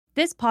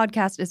This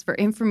podcast is for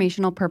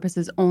informational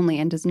purposes only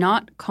and does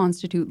not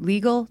constitute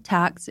legal,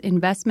 tax,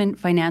 investment,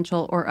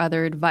 financial, or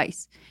other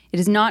advice. It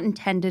is not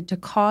intended to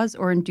cause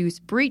or induce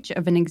breach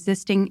of an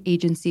existing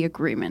agency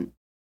agreement.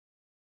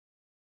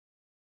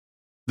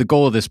 The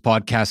goal of this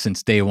podcast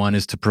since day one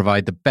is to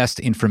provide the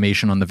best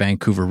information on the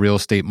Vancouver real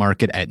estate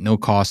market at no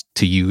cost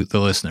to you, the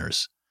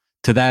listeners.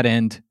 To that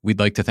end, we'd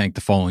like to thank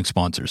the following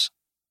sponsors.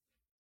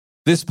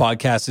 This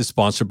podcast is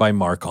sponsored by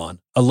Marcon,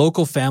 a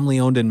local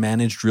family-owned and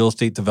managed real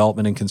estate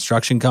development and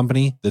construction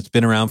company that's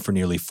been around for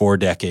nearly 4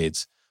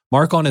 decades.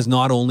 Marcon is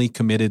not only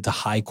committed to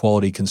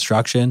high-quality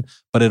construction,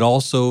 but it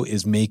also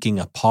is making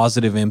a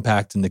positive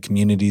impact in the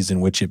communities in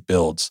which it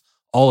builds,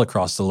 all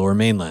across the Lower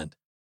Mainland.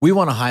 We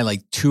want to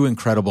highlight 2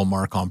 incredible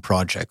Marcon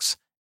projects.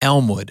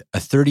 Elmwood, a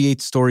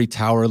 38-story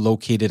tower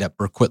located at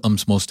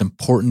Burquitlam's most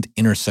important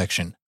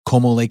intersection,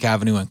 Como Lake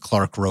Avenue and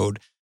Clark Road.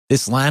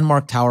 This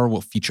landmark tower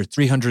will feature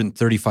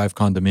 335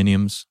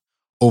 condominiums,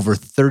 over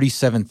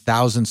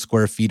 37,000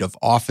 square feet of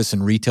office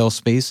and retail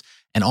space,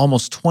 and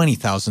almost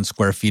 20,000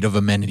 square feet of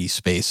amenity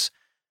space.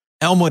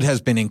 Elmwood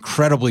has been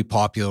incredibly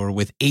popular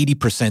with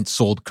 80%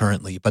 sold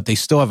currently, but they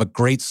still have a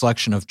great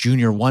selection of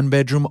junior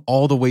 1-bedroom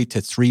all the way to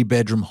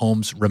 3-bedroom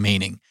homes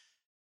remaining.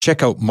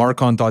 Check out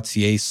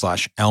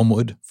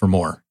marcon.ca/Elmwood for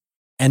more.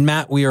 And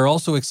Matt, we are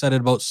also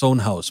excited about Sohn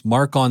House,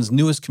 Marcon's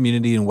newest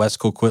community in West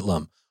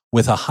Coquitlam.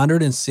 With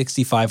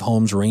 165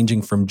 homes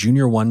ranging from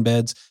junior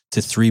 1-beds to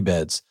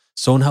 3-beds,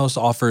 Sohn House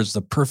offers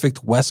the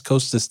perfect West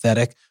Coast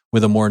aesthetic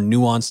with a more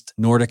nuanced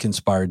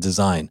Nordic-inspired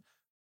design.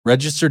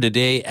 Register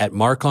today at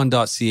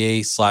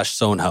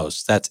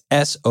marcon.ca/Sohnhaus. That's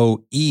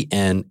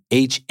SOENHAUS.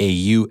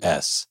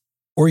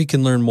 Or you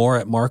can learn more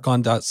at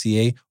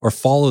marcon.ca or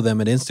follow them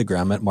at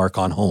Instagram at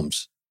Marcon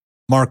Homes.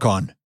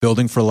 Marcon,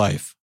 building for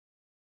life.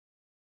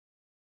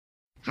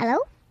 Hello?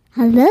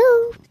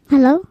 Hello?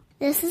 Hello?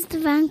 This is the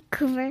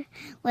Vancouver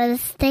Real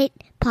Estate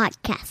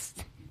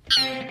Podcast.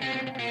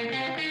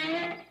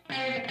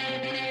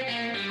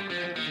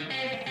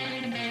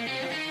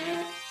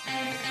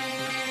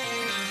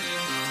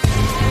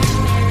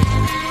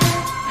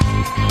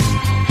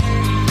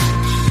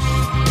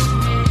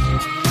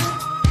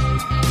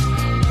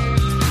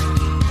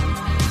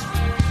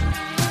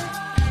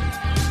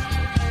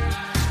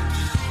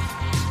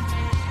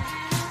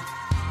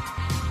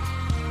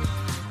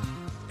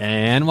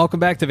 And welcome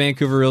back to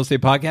Vancouver Real Estate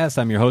Podcast.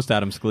 I'm your host,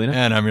 Adam Scalina.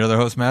 And I'm your other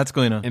host, Matt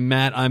Scalina. And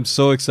Matt, I'm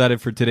so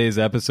excited for today's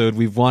episode.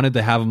 We've wanted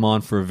to have him on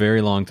for a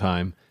very long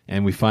time,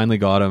 and we finally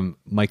got him,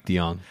 Mike de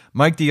Jong.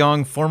 Mike de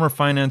Jong, former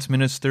finance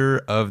minister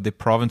of the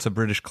province of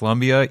British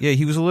Columbia. Yeah,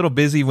 he was a little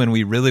busy when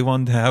we really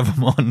wanted to have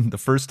him on the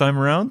first time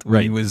around.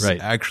 When he was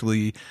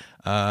actually,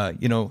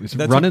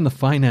 running the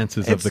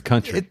finances of the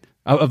country.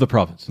 Of the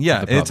province.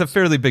 Yeah, it's a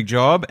fairly big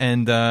job.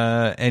 And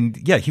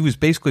yeah, he was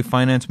basically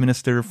finance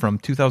minister from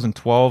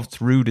 2012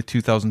 through to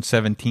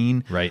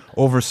 2017. Right.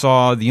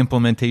 Oversaw the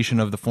implementation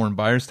of the foreign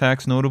buyers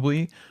tax,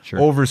 notably.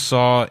 Sure.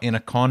 Oversaw an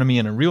economy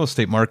and a real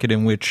estate market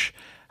in which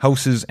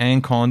houses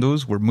and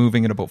condos were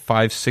moving at about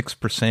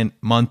 5-6%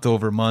 month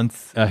over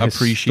month,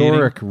 appreciating.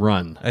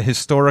 A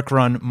historic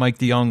run. Mike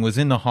de Jong was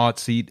in the hot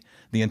seat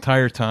the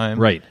entire time.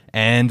 Right.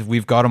 And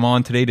we've got him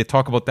on today to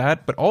talk about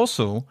that, but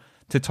also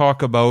to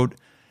talk about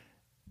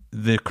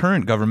the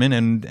current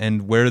government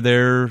and where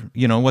they're,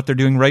 what they're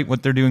doing right,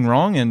 what they're doing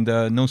wrong. And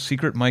no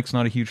secret, Mike's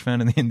not a huge fan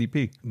of the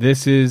NDP.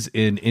 This is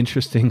an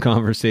interesting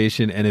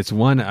conversation, and it's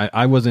one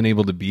I wasn't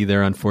able to be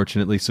there,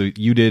 unfortunately. So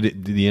you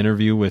did the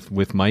interview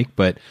with Mike,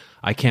 but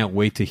I can't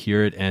wait to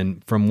hear it.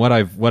 And from what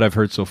I've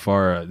heard so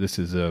far, this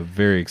is a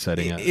very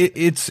exciting.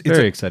 It's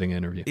a exciting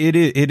interview. It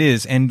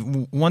is.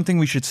 And one thing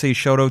we should say: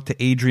 shout out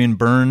to Adrian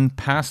Byrne,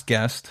 past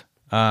guest.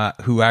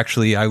 Who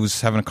actually, I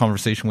was having a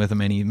conversation with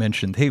him and he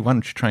mentioned, hey, why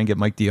don't you try and get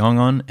Mike de Jong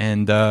on?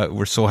 And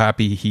we're so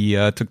happy he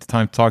took the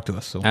time to talk to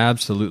us. So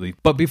absolutely.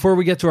 But before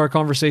we get to our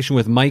conversation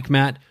with Mike,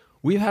 Matt,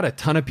 we've had a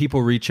ton of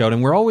people reach out,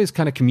 and we're always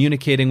kind of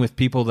communicating with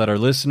people that are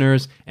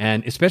listeners,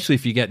 and especially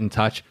if you get in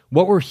touch,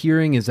 what we're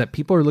hearing is that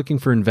people are looking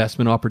for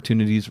investment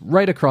opportunities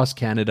right across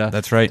Canada.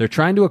 That's right. They're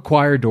trying to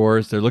acquire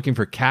doors. They're looking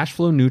for cash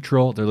flow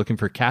neutral. They're looking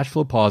for cash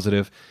flow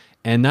positive.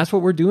 And that's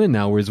what we're doing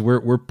now, is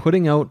we're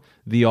putting out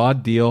the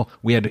odd deal.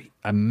 We had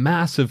a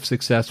massive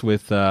success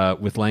with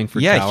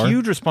Langford Tower. Yeah,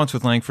 huge response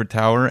with Langford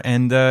Tower,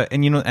 and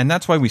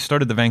that's why we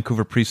started the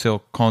Vancouver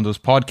Presale Condos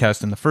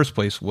podcast in the first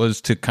place, was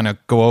to kind of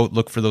go out,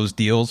 look for those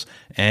deals,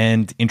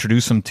 and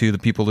introduce them to the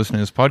people listening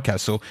to this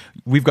podcast. So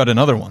we've got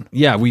another one.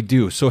 Yeah, we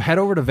do. So head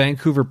over to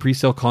Vancouver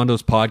Presale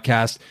Condos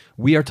podcast.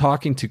 We are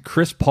talking to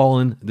Chris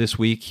Paulin this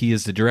week. He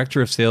is the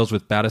director of sales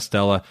with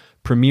Battistella,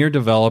 premier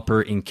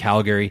developer in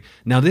Calgary.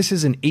 Now, this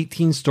is an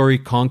 18-story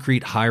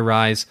concrete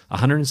high-rise,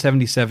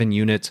 177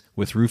 units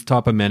with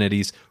rooftop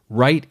amenities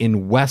right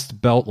in West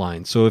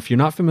Beltline. So if you're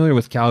not familiar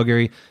with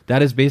Calgary,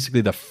 that is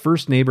basically the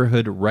first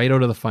neighborhood right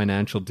out of the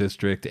financial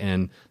district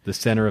and the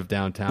center of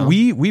downtown.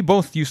 We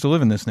both used to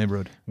live in this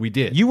neighborhood. We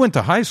did. You went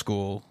to high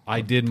school.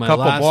 I did my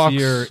last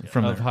year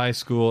of high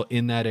school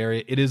in that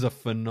area. It is a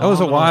phenomenal That was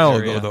a while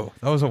area. ago, though.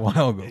 That was a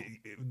while ago.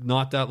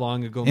 not that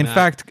long ago. In Matt.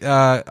 fact,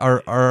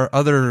 our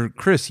other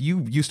Chris,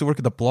 you used to work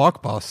at the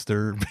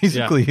Blockbuster,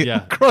 basically.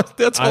 Yeah.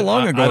 That's how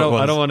long ago it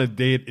was. I don't want to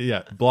date.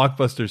 Yeah,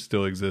 Blockbuster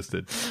still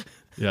existed.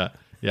 Yeah.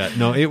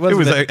 No, it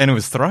was. And it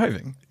was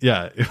thriving.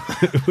 Yeah,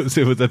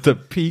 it was at the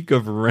peak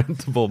of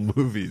rentable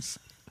movies.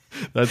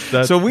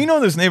 That's So we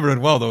know this neighborhood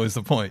well, though, is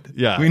the point.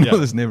 Yeah, we know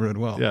this neighborhood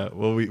well. Yeah,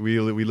 well, we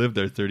lived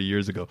there 30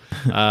 years ago.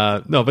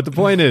 No, but the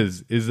point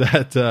is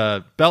that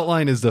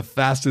Beltline is the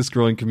fastest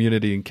growing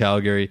community in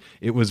Calgary.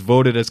 It was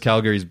voted as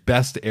Calgary's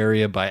best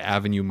area by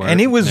Avenue Market,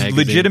 And it was magazine.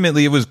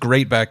 legitimately, it was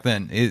great back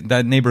then.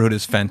 That neighborhood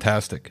is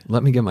fantastic.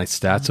 Let me get my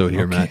stats out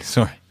here, Okay, Matt.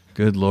 sorry.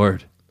 Good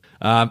Lord.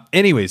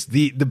 Anyways,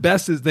 the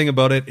best thing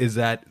about it is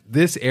that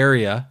this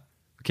area,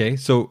 okay,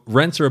 so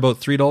rents are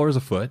about $3 a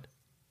foot.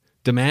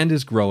 Demand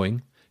is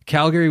growing.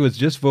 Calgary was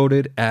just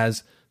voted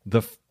as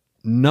the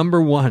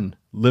number one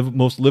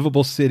most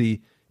livable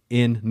city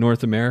in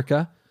North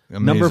America.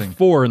 Amazing. Number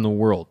 4 in the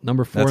world.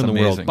 Number 4 That's in the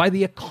amazing. world by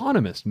The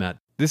Economist, Matt.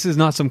 This is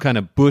not some kind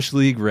of Bush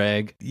League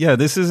rag. Yeah,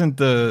 this isn't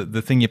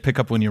the thing you pick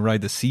up when you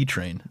ride the C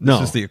train. This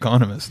No. is The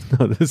Economist.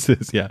 No, this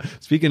is, yeah.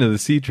 Speaking of the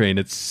C train,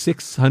 it's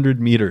 600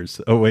 meters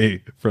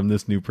away from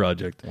this new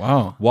project.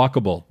 Wow.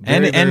 Walkable.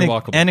 Very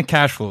walkable. And it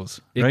cash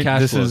flows. It right?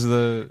 cash This flows.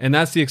 is And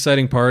that's the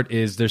exciting part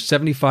is there's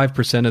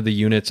 75% of the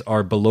units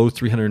are below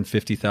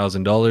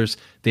 $350,000.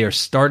 They are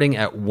starting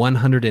at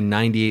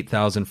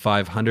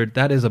 $198,500.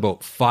 That is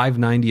about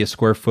 $590 a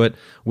square foot,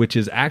 which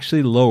is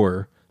actually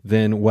lower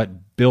than what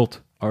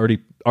already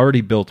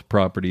built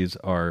properties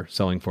are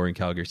selling for in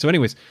Calgary. So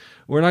anyways,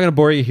 we're not going to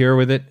bore you here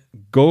with it.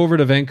 Go over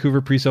to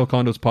Vancouver Presale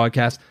Condos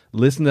podcast,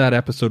 listen to that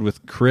episode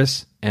with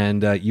Chris,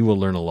 and you will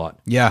learn a lot.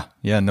 Yeah,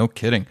 no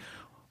kidding.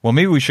 Well,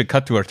 maybe we should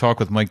cut to our talk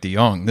with Mike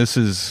DeYoung. This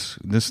is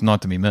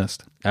not to be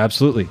missed.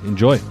 Absolutely.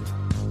 Enjoy.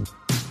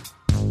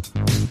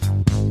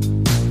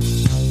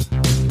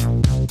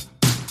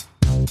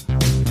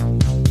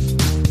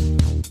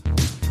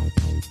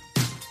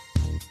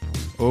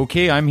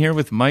 Okay, I'm here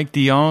with Mike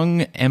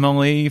DeYoung,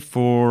 MLA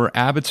for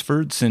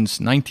Abbotsford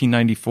since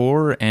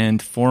 1994 and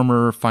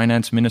former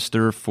finance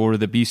minister for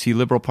the BC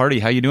Liberal Party.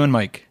 How you doing,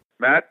 Mike?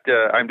 Matt,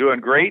 I'm doing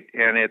great,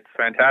 and it's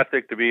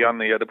fantastic to be on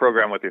the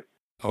program with you.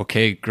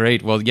 Okay,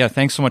 great. Well, yeah,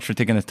 thanks so much for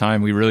taking the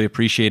time. We really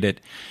appreciate it.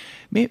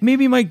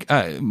 Maybe, Mike,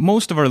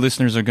 most of our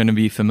listeners are going to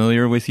be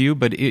familiar with you,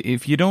 but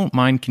if you don't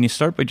mind, can you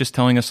start by just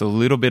telling us a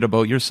little bit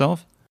about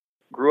yourself?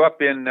 Grew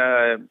up in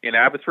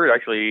Abbotsford.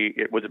 Actually,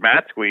 it was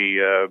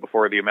Matsqui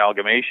before the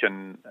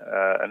amalgamation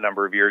a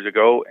number of years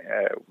ago.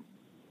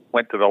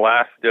 Went to the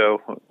last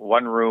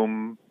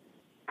one-room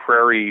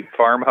prairie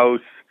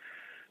farmhouse.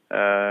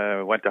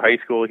 Went to high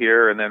school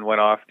here, and then went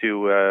off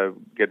to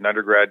get an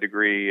undergrad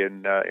degree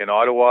in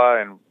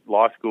Ottawa and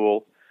law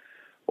school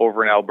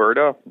over in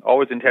Alberta.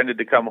 Always intended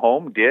to come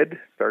home. Did.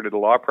 Started a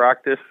law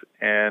practice,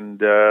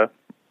 and as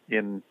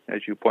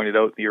you pointed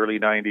out, in the early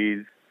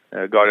 90s,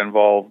 got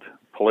involved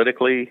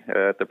politically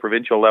at the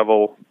provincial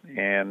level,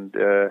 and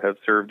have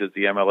served as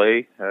the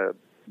MLA.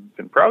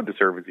 Been proud to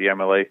serve as the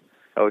MLA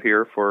out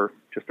here for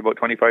just about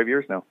 25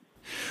 years now.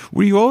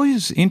 Were you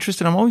always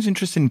interested? I'm always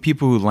interested in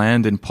people who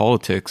land in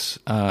politics.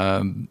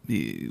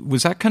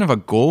 Was that kind of a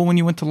goal when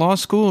you went to law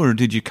school, or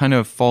did you kind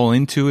of fall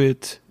into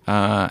it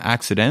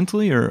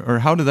accidentally, or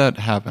how did that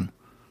happen?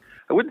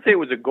 I wouldn't say it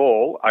was a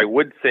goal. I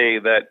would say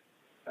that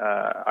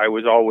I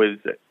was always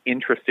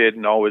interested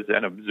and always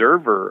an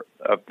observer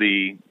of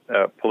the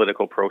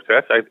political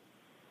process.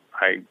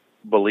 I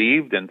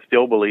believed and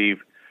still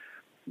believe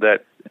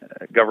that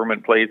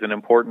government plays an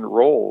important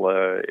role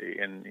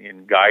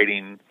in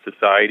guiding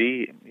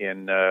society,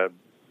 in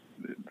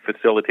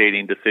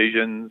facilitating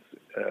decisions,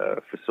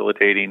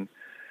 facilitating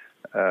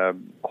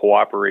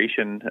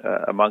cooperation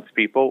amongst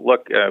people.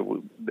 Look,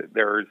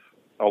 there's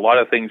a lot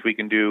of things we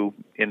can do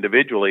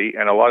individually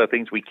and a lot of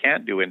things we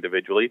can't do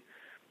individually.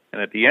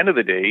 And at the end of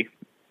the day,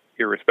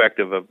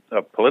 irrespective of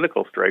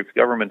political stripes,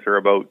 governments are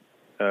about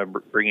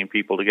bringing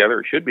people together,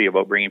 or should be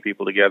about bringing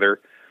people together,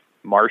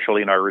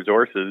 marshalling our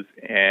resources,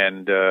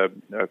 and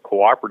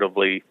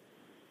cooperatively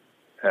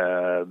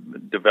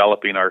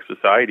developing our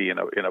society in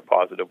a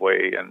positive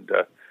way. And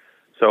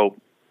so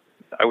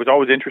I was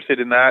always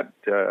interested in that,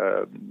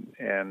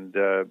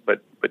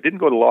 but didn't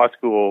go to law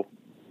school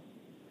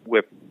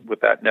with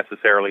that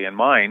necessarily in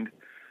mind.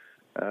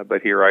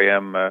 But here I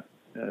am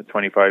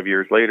 25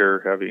 years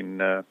later, having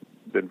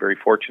been very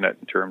fortunate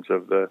in terms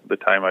of the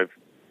time I've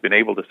been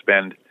able to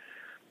spend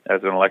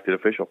as an elected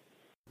official.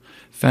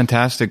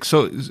 Fantastic.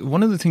 So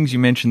one of the things you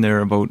mentioned there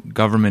about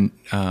government,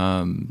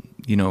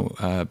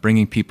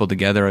 bringing people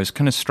together, I was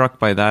kind of struck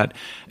by that.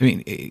 I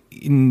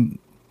mean,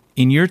 in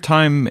your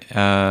time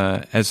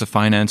as a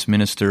finance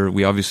minister,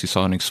 we obviously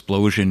saw an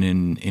explosion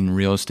in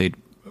real estate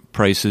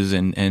prices,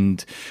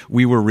 and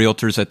we were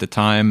realtors at the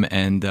time,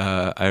 and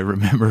I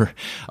remember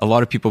a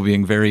lot of people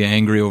being very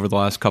angry over the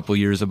last couple of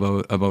years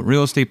about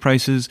real estate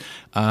prices.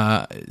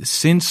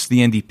 Since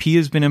the NDP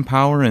has been in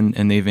power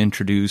and they've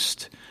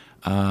introduced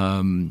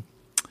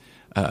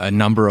a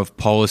number of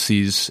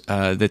policies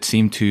that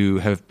seem to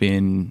have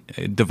been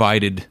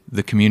divided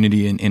the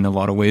community in a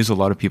lot of ways. A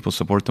lot of people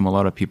support them, a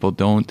lot of people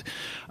don't.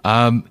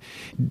 The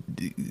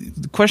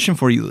question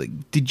for you,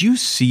 did you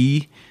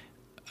see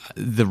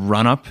the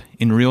run-up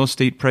in real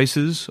estate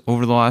prices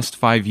over the last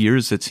 5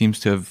 years that seems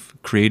to have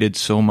created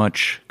so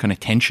much kind of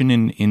tension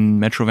in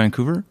Metro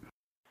Vancouver?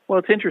 Well,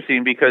 it's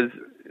interesting because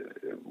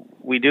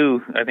we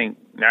do, I think,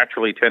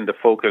 naturally tend to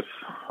focus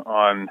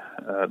on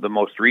the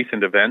most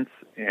recent events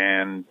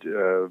and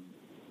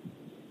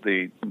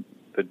the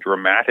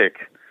dramatic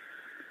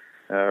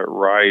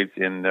rise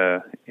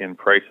in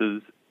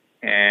prices,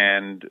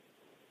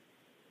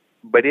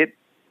 but it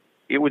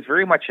was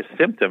very much a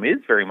symptom, is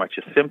very much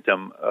a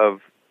symptom of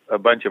a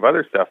bunch of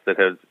other stuff that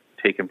has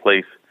taken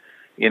place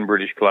in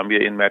British Columbia,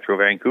 in Metro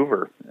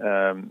Vancouver.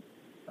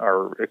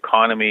 Our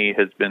economy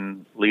has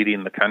been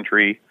leading the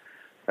country.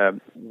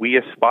 We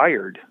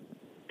aspired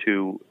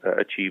to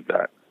achieve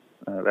that.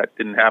 That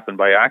didn't happen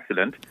by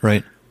accident.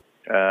 Right.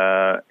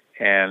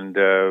 And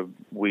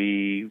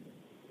we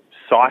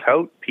sought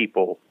out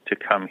people to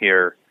come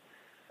here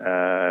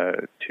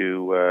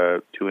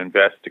to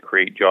invest, to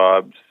create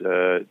jobs,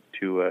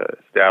 to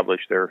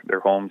establish their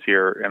homes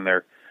here and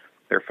their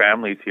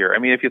families here. I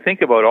mean, if you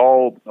think about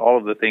all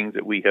of the things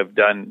that we have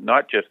done,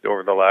 not just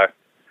over the last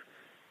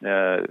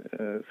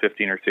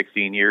 15 or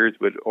 16 years,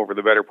 but over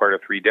the better part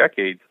of 3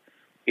 decades,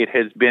 it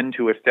has been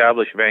to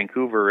establish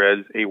Vancouver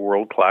as a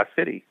world-class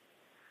city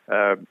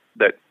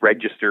that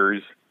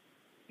registers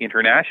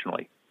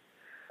internationally.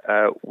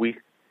 We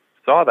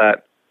saw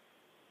that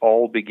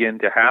all begin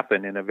to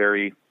happen in a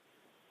very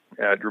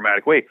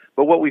dramatic way.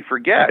 But what we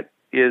forget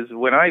is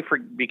when I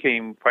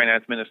became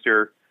finance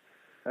minister,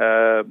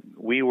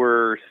 we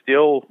were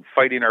still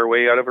fighting our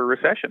way out of a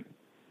recession.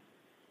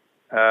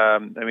 I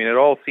mean,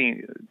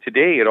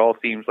 today it all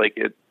seems like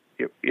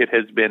it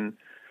has been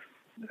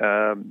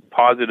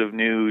positive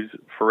news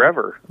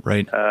forever.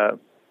 Right.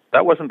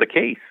 That wasn't the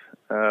case.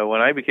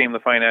 When I became the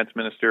finance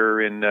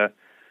minister in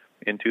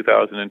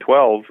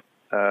 2012,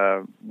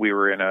 we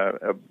were in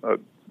a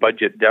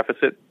budget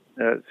deficit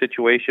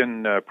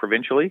situation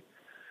provincially.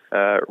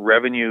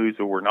 Revenues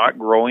were not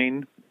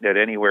growing at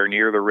anywhere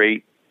near the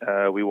rate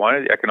we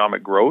wanted.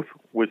 Economic growth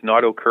was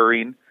not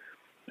occurring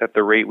at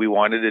the rate we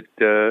wanted it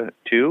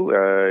to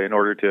in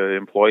order to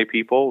employ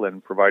people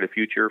and provide a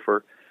future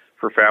for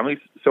families.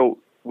 So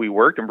we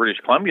worked, and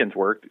British Columbians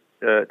worked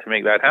to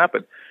make that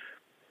happen.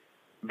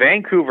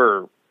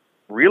 Vancouver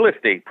real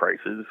estate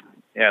prices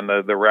and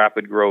the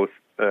rapid growth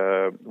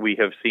we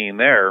have seen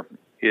there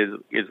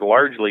is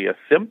largely a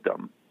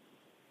symptom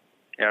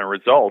and a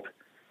result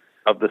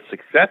of the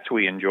success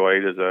we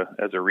enjoyed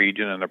as a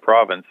region and a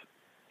province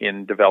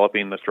in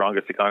developing the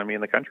strongest economy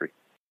in the country.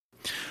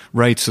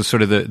 Right. So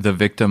sort of the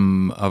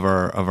victim of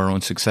our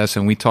own success.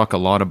 And we talk a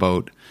lot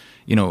about,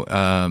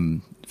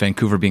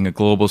 Vancouver being a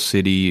global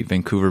city,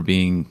 Vancouver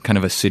being kind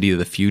of a city of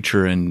the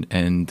future,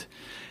 and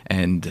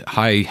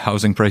high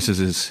housing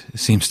prices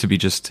seems to be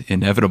just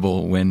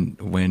inevitable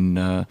when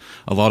a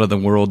lot of the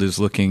world is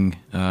looking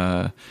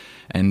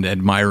and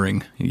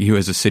admiring you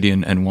as a city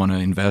and want to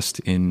invest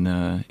in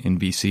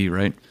BC,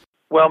 right?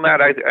 Well,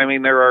 Matt, I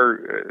mean there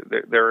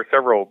are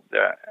several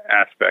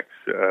aspects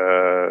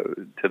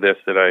to this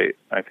that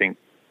I think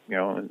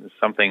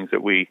some things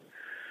that we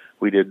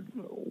did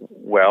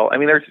well. I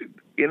mean, there's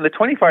in the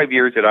 25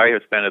 years that I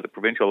have spent at the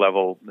provincial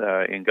level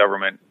in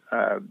government,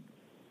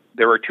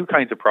 there are 2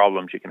 kinds of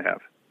problems you can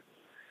have.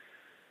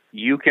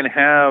 You can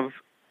have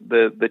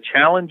the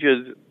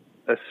challenges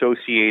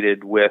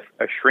associated with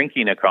a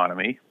shrinking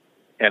economy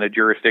and a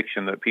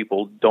jurisdiction that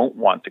people don't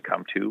want to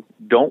come to,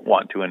 don't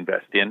want to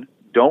invest in,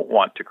 don't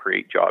want to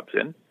create jobs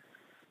in.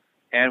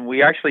 And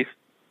we actually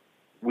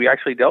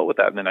dealt with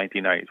that in the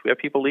 1990s. We have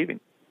people leaving.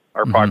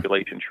 Our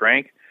population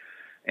shrank,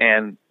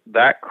 and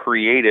that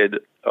created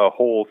a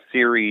whole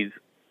series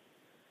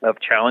of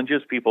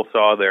challenges. People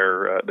saw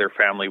their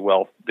family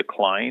wealth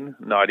decline,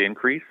 not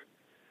increase.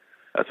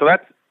 So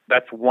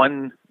that's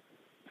one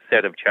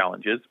set of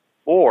challenges.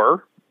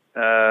 Or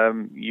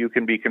you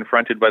can be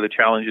confronted by the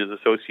challenges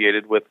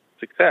associated with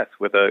success,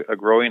 with a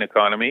growing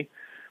economy,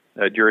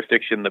 a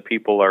jurisdiction that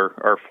people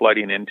are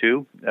flooding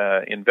into,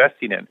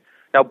 investing in.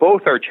 Now,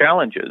 both are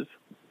challenges,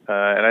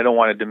 and I don't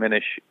want to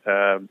diminish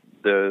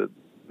the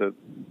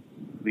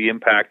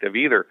impact of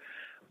either.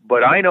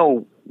 But I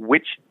know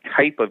which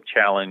type of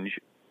challenge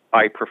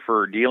I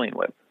prefer dealing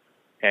with,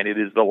 and it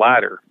is the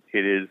latter.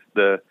 It is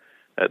the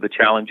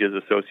challenges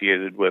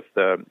associated with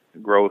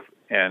growth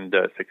and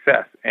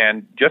success.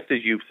 And just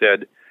as you've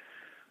said,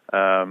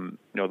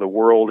 the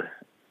world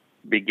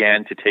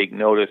began to take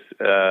notice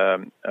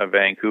of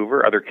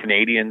Vancouver. Other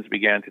Canadians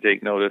began to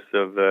take notice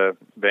of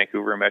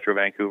Vancouver and Metro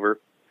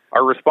Vancouver.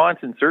 Our response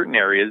in certain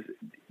areas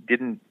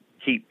didn't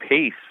keep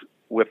pace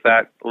with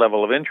that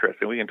level of interest,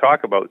 and we can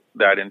talk about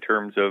that in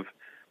terms of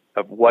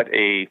what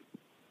a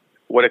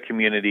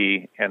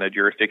community and a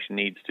jurisdiction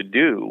needs to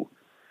do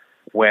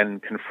when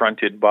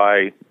confronted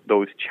by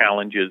those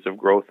challenges of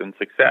growth and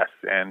success.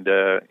 And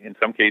in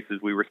some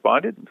cases we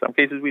responded, in some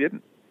cases we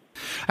didn't.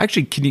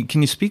 Actually,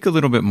 can you speak a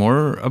little bit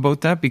more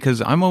about that?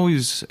 Because I'm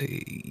always,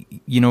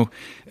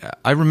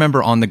 I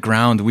remember on the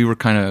ground we were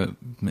kind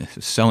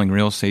of selling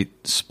real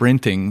estate,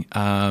 sprinting,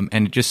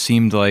 and it just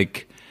seemed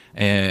like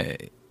a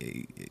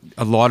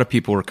lot of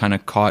people were kind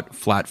of caught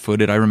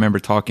flat-footed. I remember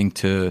talking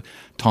to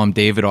Tom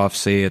Davidoff,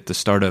 say at the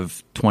start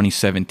of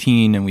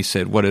 2017, and we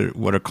said, "What are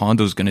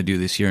condos going to do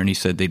this year?" And he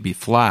said they'd be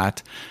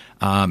flat,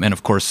 and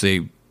of course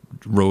they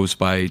rose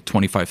by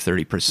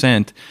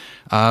 25-30%.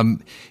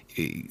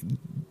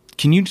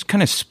 Can you just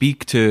kind of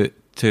speak to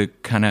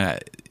kind of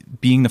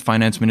being the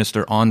finance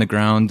minister on the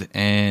ground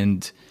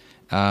and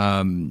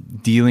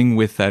dealing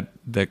with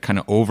that kind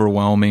of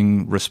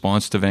overwhelming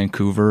response to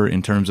Vancouver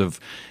in terms of,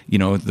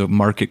 the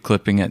market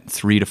clipping at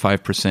 3 to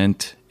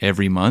 5%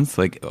 every month?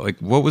 Like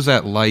what was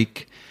that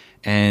like?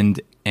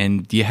 And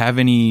do you have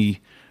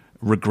any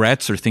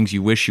regrets or things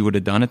you wish you would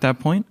have done at that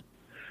point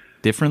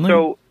differently?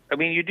 So, I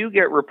mean, you do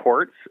get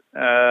reports,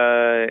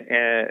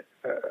 and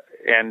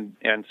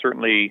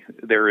certainly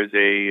there is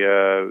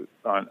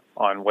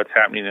on what's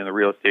happening in the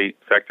real estate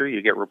sector.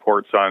 You get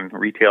reports on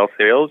retail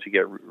sales. You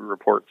get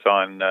reports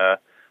on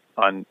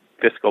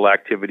fiscal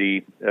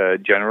activity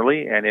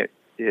generally, and it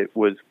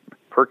was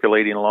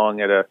percolating along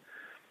at a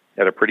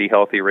pretty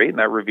healthy rate, and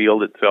that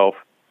revealed itself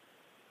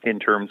in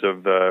terms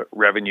of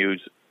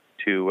revenues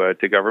to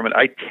government.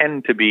 I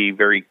tend to be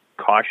very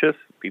cautious.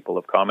 People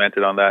have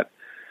commented on that.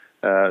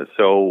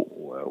 So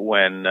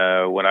when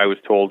I was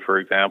told, for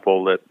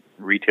example, that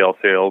retail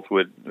sales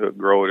would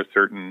grow at a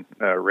certain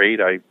rate,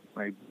 I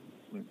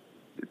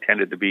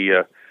tended to be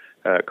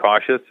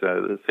cautious.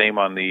 The same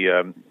on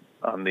the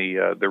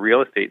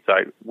real estate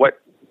side. What,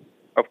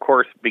 of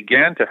course,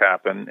 began to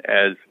happen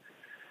as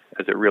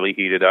it really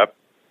heated up,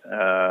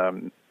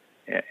 and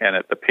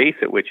at the pace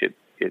at which it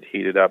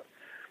heated up,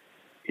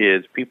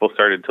 is people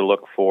started to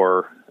look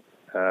for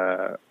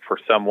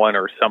someone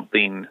or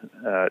something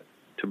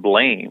to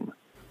blame.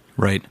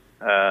 Right.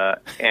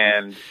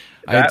 And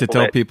I had to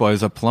tell people I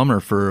was a plumber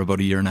for about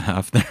a year and a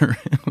half there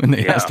when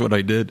they asked what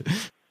I did.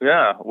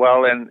 Yeah.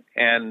 Well, and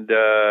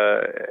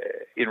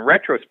in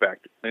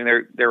retrospect, I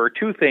mean, there are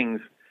two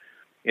things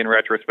in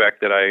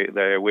retrospect that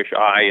I wish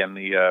I and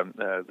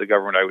the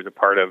government I was a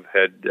part of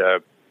had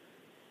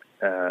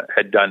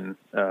done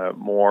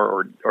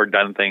more or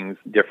done things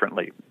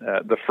differently.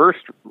 The first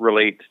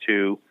relates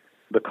to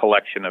the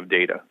collection of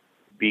data,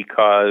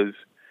 because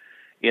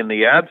in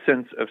the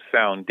absence of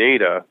sound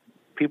data,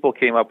 people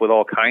came up with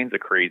all kinds of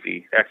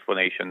crazy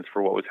explanations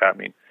for what was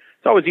happening.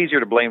 It's always easier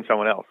to blame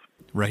someone else.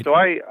 Right. So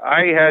I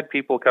had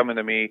people coming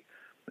to me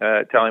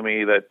telling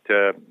me that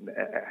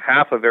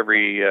half of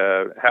every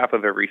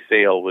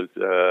sale was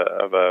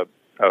of a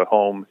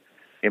home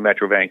in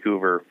Metro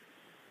Vancouver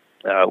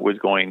was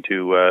going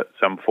to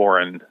some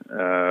foreign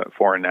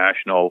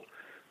national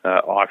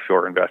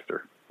offshore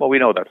investor. Well, we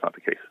know that's not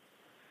the case.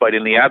 But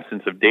in the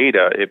absence of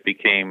data, it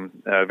became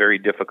very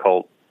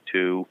difficult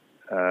to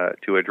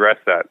address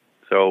that.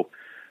 So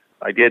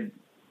I did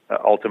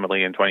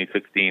ultimately in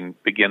 2016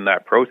 begin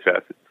that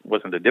process. It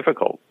wasn't a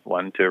difficult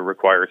one to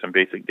require some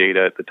basic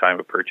data at the time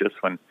of purchase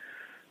when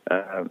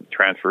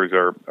transfers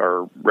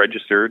are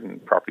registered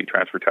and property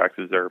transfer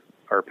taxes are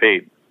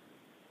paid.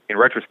 In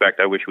retrospect,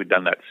 I wish we'd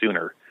done that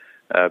sooner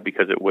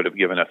because it would have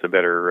given us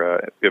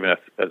given us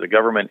as a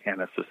government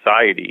and a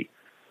society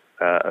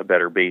a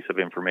better base of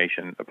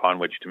information upon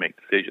which to make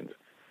decisions.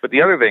 But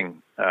the other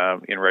thing,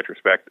 in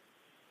retrospect,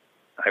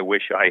 I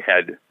wish I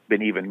had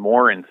been even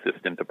more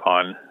insistent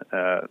upon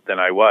than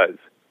I was,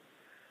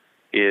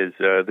 is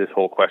this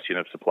whole question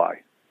of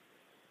supply.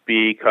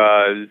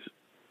 Because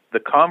the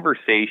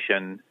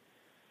conversation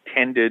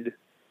tended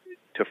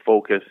to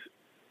focus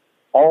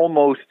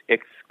almost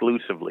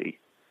exclusively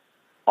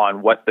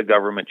on what the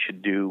government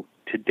should do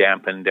to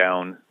dampen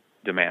down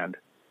demand.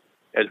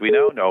 As we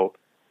now know,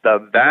 the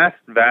vast,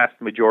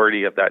 vast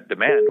majority of that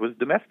demand was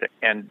domestic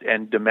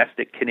and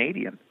domestic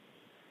Canadian.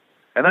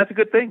 And that's a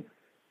good thing.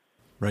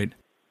 Right.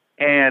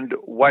 And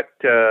what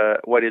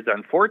is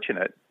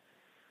unfortunate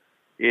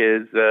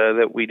is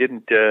that we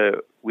didn't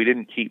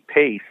keep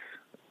pace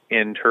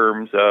in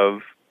terms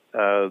of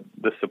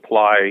the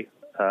supply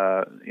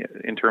of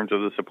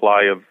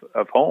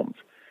homes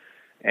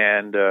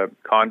and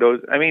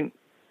condos. I mean,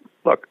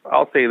 look,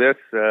 I'll say this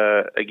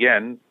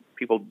again.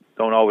 People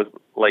don't always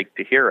like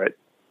to hear it.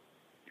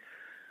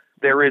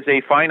 There is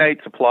a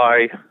finite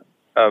supply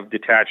of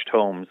detached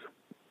homes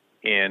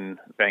in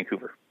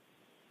Vancouver.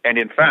 And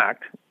in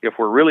fact, if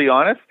we're really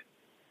honest,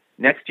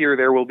 next year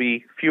there will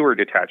be fewer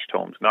detached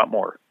homes, not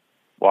more.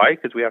 Why?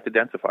 Because we have to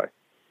densify.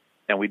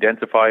 And we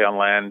densify on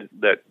land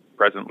that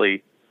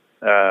presently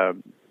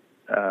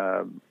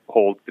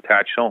holds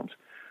detached homes.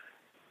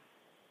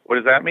 What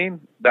does that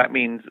mean? That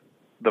means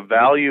the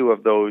value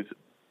of those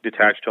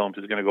detached homes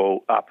is going to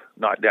go up,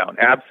 not down.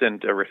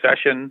 Absent a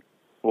recession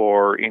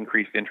or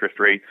increased interest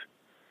rates,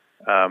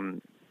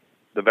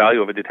 the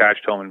value of a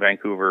detached home in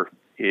Vancouver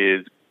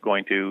is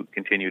going to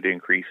continue to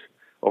increase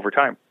over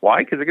time. Why?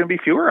 Because there are going to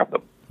be fewer of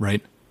them.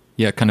 Right.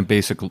 Yeah, kind of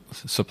basic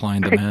supply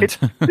and demand.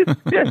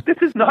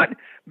 This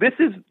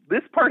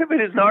part of it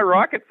is not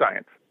rocket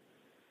science.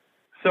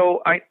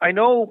 So I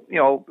know,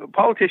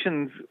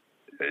 politicians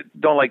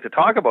don't like to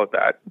talk about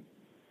that,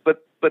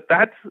 but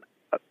that's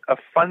a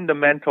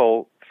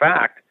fundamental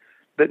fact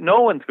that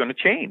no one's going to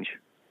change.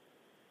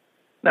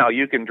 Now,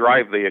 you can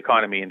drive the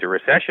economy into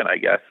recession, I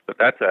guess, but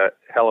that's a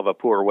hell of a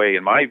poor way,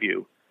 in my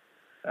view,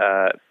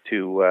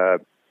 to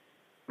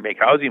make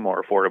housing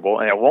more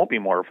affordable. And it won't be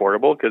more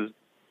affordable because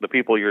the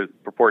people you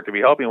purport to be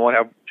helping won't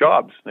have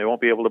jobs. They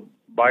won't be able to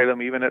buy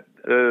them even at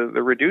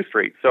the reduced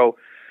rate. So,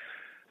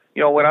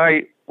 when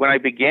I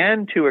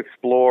began to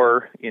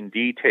explore in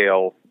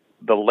detail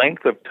the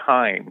length of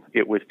time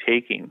it was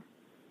taking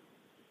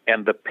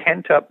and the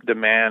pent-up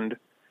demand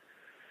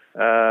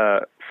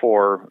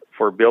for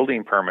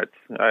building permits.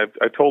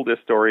 I've told this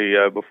story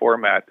before,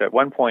 Matt. At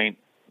one point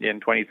in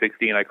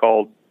 2016, I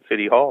called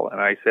City Hall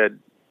and I said,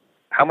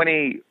 how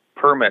many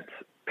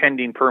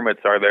pending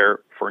permits are there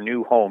for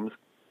new homes,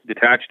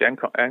 detached and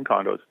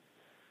condos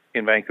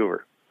in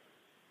Vancouver?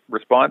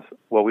 Response,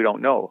 well, we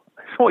don't know.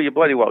 Well, you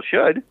bloody well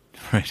should.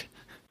 Right.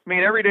 I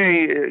mean, every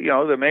day,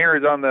 the mayor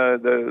is on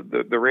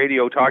the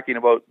radio talking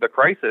about the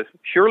crisis.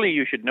 Surely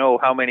you should know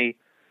how many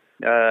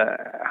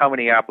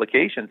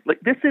applications.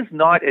 Like, this is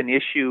not an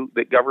issue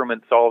that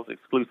government solves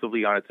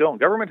exclusively on its own.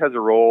 Government has a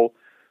role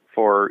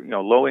for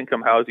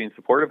low-income housing,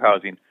 supportive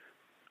housing,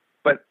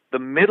 but the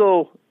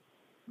middle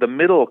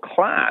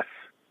class,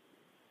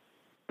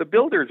 the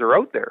builders are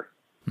out there.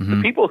 Mm-hmm.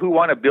 The people who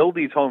want to build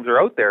these homes are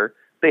out there.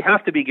 They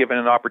have to be given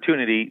an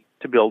opportunity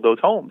to build those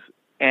homes.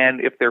 And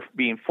if they're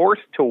being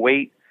forced to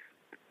wait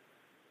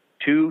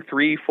 2,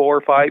 3,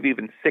 4, 5,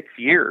 even 6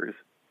 years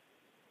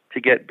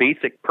to get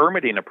basic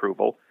permitting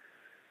approval,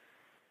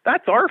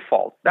 that's our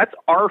fault. That's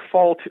our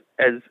fault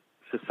as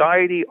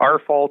society, our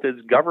fault as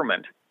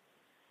government.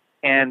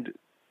 And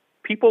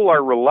people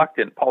are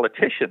reluctant,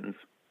 politicians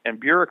and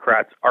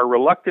bureaucrats are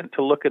reluctant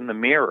to look in the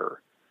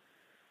mirror.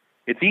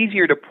 It's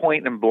easier to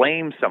point and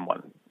blame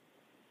someone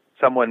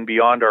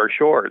beyond our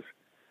shores.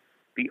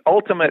 The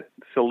ultimate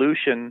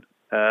solution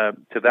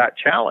to that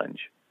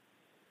challenge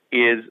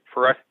is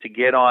for us to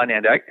get on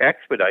and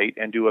expedite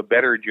and do a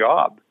better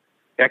job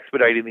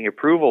expediting the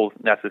approvals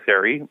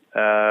necessary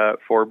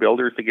for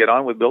builders to get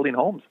on with building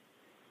homes.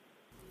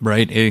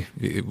 Right.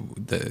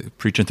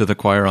 Preaching to the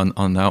choir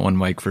on that one,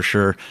 Mike, for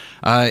sure.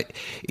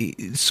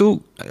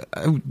 So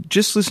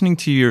just listening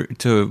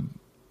to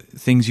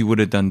things you would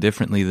have done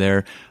differently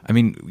there. I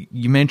mean,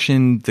 you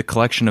mentioned the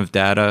collection of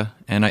data,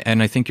 and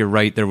I think you're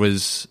right. There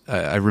was,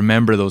 I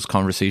remember those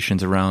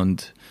conversations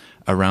around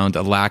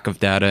a lack of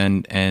data,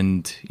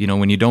 and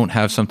when you don't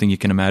have something, you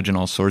can imagine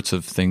all sorts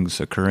of things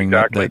occurring.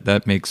 Exactly.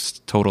 That makes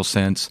total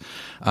sense.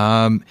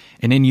 And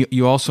then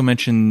you also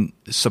mentioned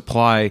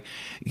supply.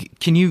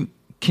 Can you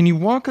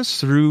walk us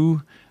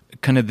through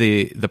kind of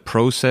the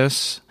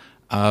process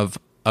of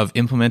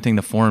implementing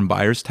the foreign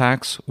buyers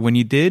tax when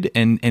you did,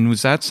 and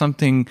was that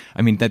something?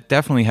 I mean, that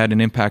definitely had an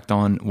impact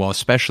on, well,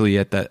 especially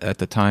at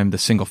the time, the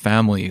single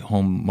family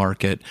home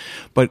market.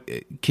 But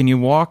can you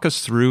walk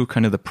us through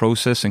kind of the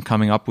process and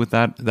coming up with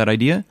that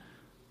idea?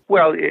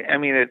 Well, I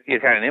mean,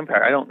 it had an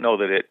impact. I don't know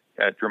that it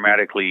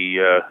dramatically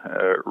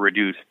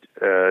reduced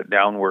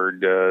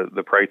downward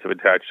the price of a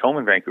detached home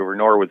in Vancouver,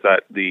 nor was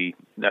that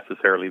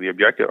necessarily the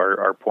objective.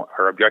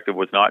 Our objective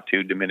was not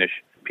to diminish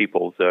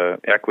people's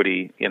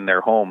equity in their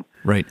home.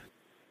 Right.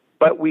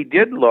 But we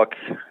did look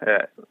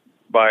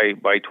by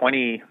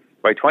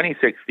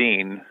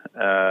 2016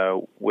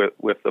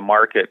 with the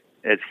market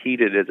as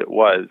heated as it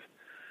was.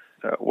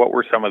 What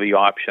were some of the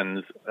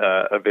options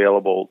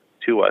available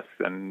to us?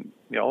 And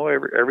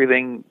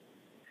everything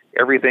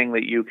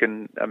that you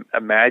can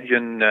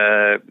imagine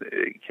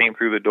came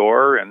through the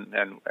door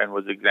and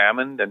was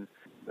examined, and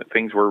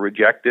things were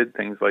rejected.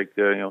 Things like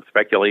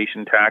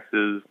speculation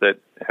taxes that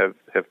have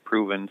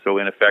proven so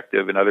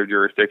ineffective in other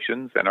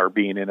jurisdictions and are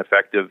being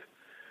ineffective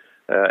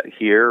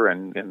here.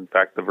 And in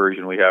fact, the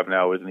version we have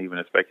now isn't even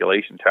a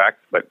speculation tax,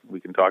 but we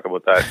can talk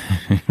about that.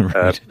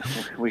 Right.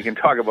 We can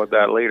talk about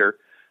that later.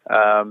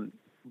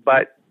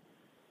 But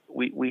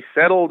we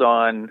settled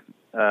on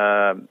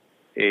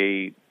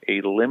a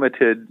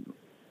limited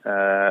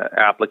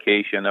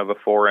application of a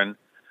foreign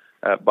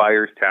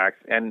buyer's tax,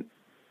 and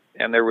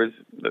there was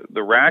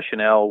the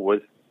rationale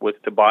was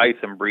to buy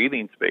some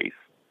breathing space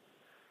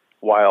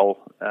while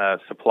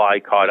supply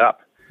caught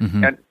up.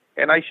 Mm-hmm.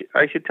 And I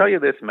should tell you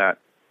this, Matt.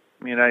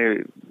 I mean,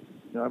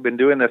 I've been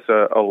doing this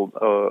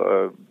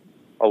a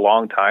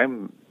long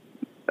time.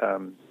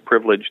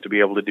 Privileged to be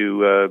able to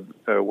do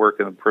work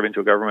in the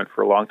provincial government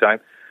for a long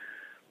time.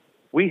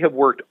 We have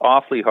worked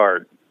awfully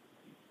hard.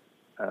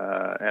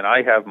 And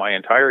I have my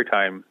entire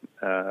time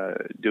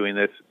doing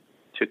this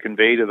to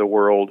convey to the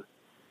world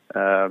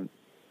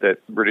that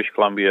British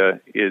Columbia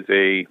is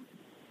a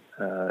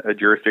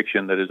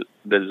jurisdiction that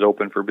is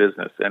open for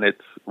business, and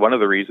it's one of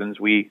the reasons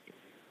we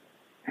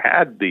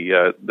had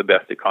the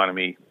best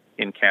economy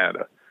in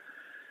Canada.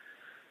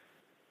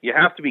 You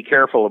have to be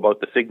careful about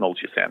the signals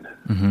you send,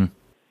 mm-hmm.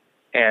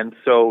 And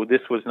so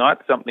this was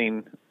not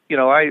something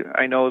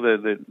I know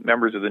the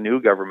members of the new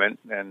government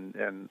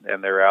and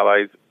their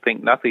allies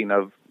think nothing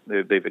of,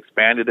 they've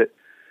expanded it.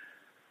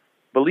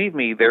 Believe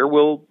me, there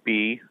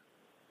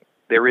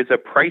is a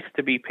price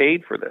to be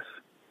paid for this,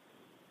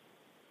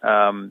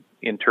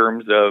 in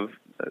terms of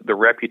the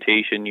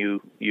reputation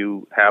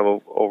you have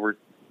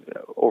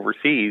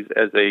overseas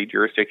as a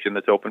jurisdiction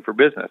that's open for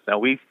business. Now,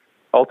 we've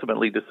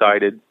ultimately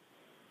decided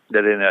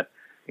that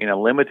in a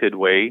limited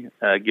way,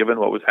 given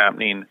what was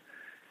happening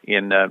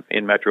in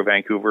Metro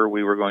Vancouver,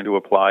 we were going to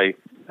apply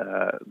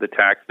the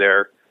tax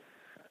there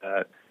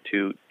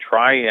to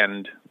try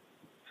and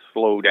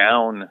slow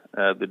down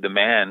the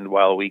demand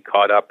while we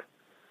caught up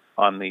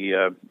on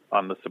the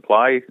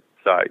supply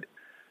side.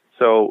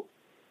 So,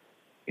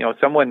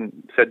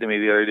 someone said to me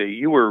the other day,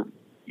 "You were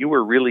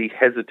really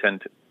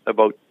hesitant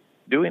about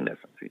doing this."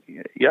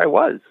 Yeah, I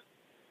was,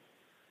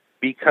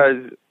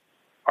 because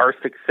our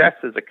success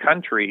as a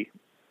country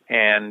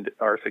and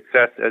our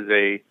success as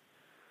a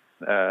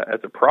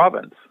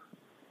province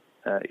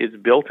is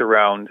built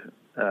around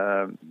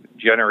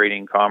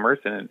generating commerce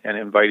and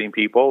inviting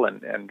people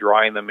and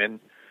drawing them in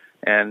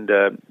and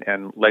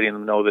letting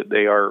them know that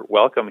they are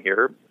welcome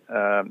here.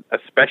 A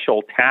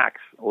special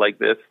tax like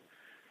this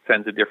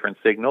sends a different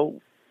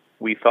signal.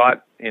 We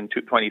thought in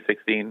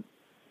 2016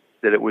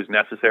 that it was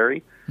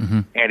necessary,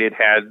 and it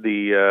had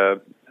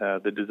the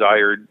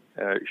desired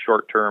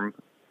short-term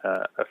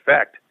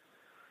effect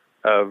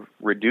of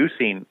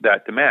reducing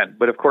that demand.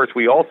 But of course,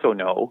 we also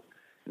know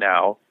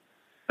now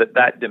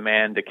that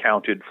demand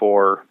accounted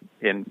for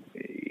in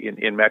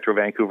Metro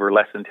Vancouver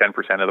less than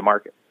 10% of the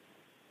market.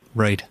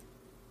 Right.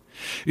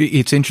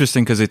 It's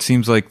interesting because it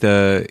seems like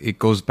it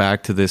goes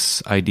back to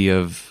this idea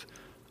of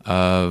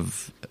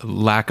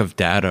lack of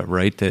data,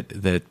 right?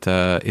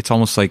 That it's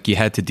almost like you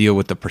had to deal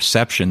with the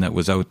perception that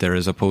was out there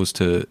as opposed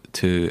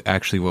to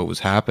actually what was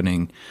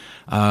happening.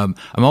 I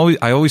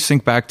always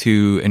think back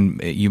to,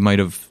 and you might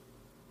have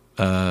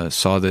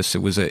saw this.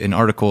 It was an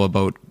article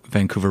about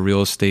Vancouver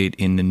real estate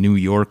in the New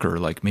Yorker,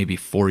 like maybe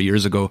 4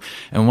 years ago.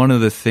 And one of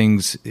the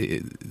things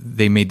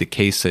they made the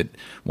case that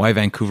why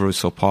Vancouver was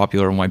so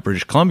popular and why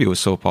British Columbia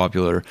was so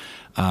popular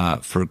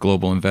for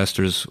global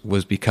investors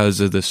was because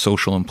of the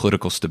social and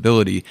political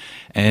stability.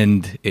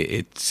 And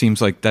it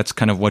seems like that's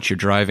kind of what you're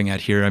driving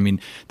at here. I mean,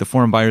 the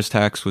foreign buyers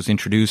tax was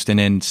introduced, and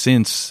then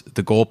since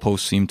the goalposts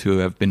seem to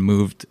have been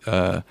moved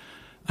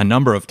a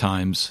number of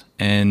times,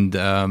 and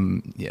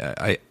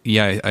I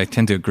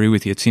tend to agree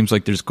with you. It seems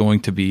like there's going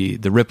to be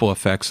the ripple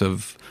effects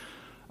of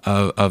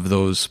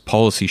those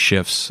policy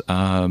shifts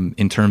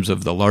in terms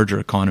of the larger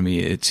economy.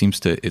 It seems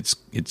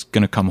it's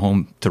going to come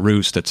home to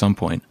roost at some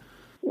point.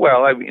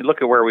 Well, I mean,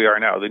 look at where we are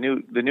now. The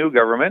new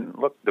government.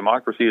 Look,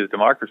 democracy is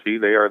democracy.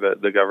 They are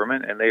the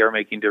government, and they are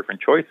making different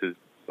choices.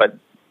 But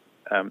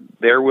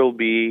there will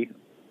be,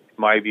 in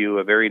my view,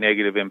 a very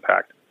negative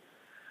impact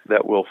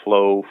that will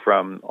flow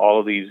from all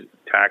of these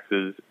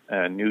taxes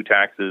and new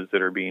taxes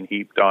that are being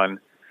heaped on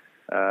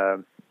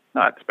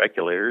not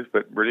speculators,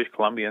 but British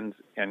Columbians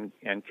and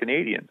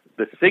Canadians.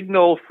 The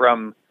signal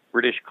from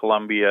British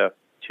Columbia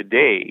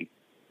today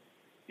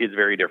is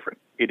very different.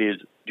 It is,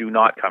 do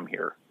not come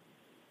here.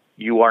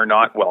 You are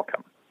not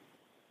welcome.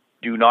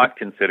 Do not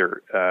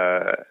consider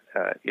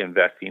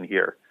investing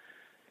here.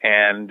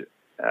 And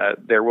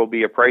there will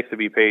be a price to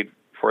be paid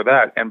for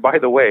that. And by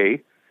the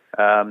way,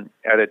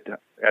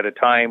 at a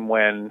time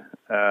when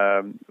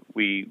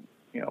we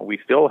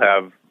still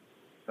have,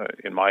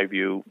 in my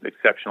view,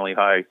 exceptionally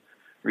high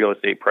real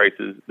estate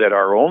prices that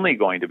are only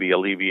going to be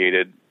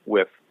alleviated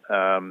with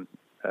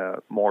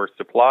more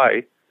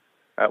supply.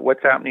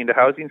 What's happening to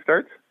housing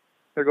starts?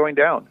 They're going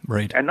down,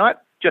 right? And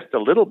not just a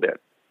little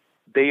bit.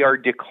 They are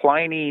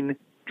declining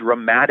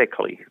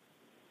dramatically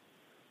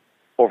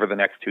over the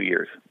next 2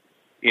 years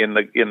in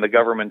the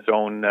government's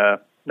own.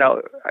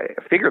 Now,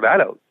 figure that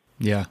out.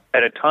 Yeah.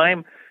 At a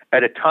time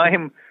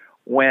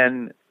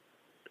when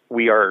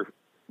we are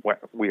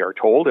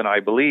told, and I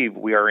believe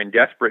we are in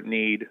desperate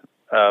need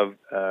of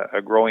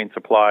a growing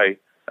supply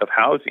of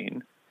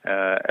housing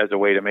as a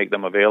way to make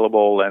them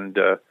available, and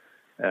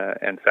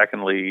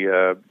secondly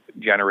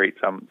generate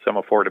some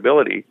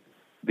affordability.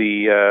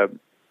 The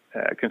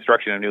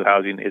construction of new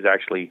housing is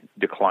actually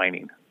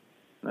declining.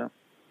 No?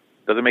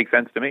 Doesn't make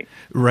sense to me.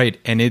 Right,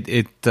 and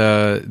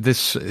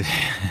this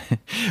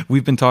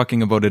we've been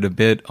talking about it a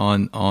bit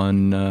on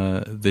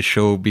the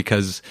show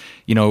because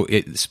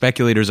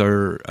speculators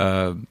are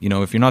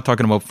if you're not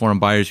talking about foreign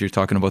buyers, you're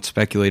talking about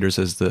speculators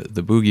as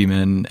the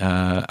boogeymen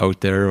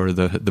out there, or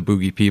the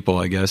boogie people,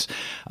 I guess.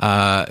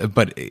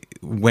 But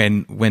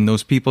when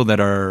those people that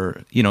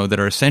are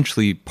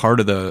essentially part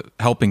of the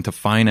helping to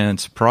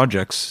finance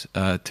projects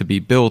to be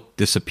built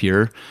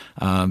disappear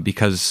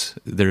because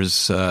there's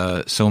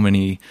so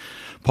many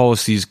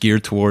policies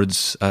geared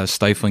towards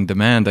stifling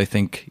demand, I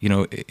think,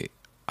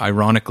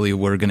 ironically,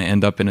 we're going to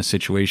end up in a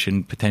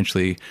situation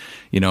potentially,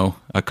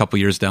 a couple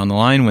years down the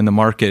line when the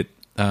market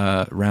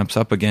ramps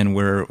up again,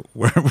 where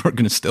we're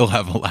going to still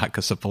have a lack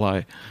of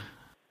supply.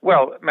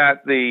 Well,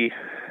 Matt,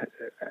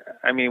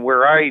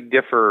 where I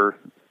differ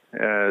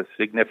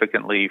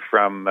significantly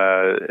from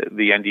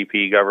the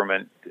NDP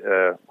government.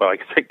 Well, I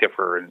guess they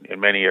differ in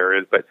many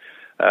areas, but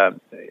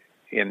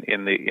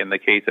in the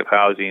case of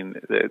housing,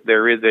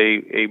 there is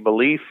a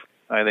belief,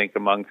 I think,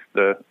 amongst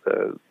the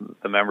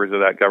members of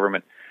that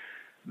government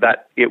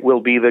that it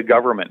will be the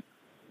government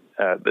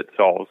that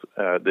solves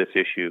this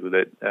issue.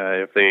 That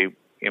if they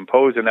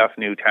impose enough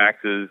new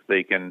taxes,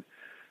 they can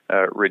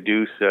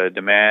reduce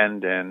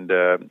demand, and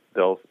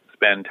they'll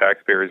spend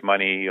taxpayers'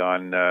 money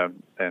on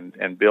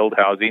and build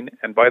housing.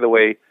 And by the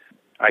way,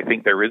 I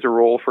think there is a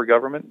role for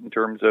government in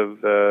terms of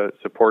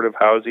supportive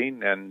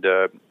housing and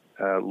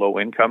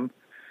low-income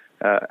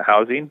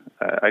housing.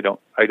 I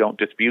don't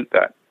dispute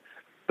that.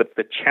 But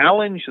the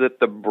challenge that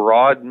the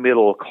broad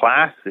middle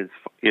class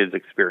is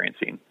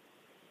experiencing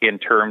in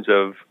terms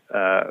of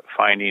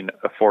finding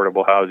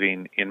affordable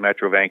housing in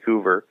Metro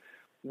Vancouver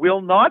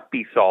will not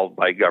be solved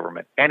by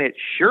government. And it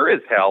sure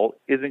as hell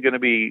isn't going to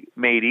be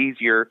made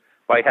easier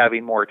by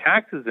having more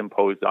taxes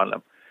imposed on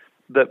them.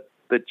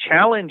 The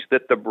challenge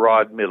that the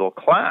broad middle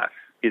class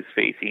is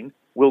facing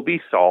will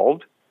be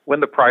solved when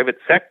the private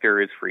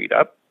sector is freed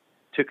up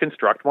to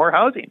construct more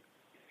housing.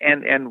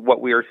 And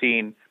what we are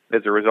seeing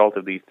as a result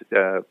of these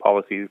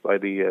policies by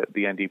the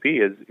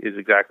NDP is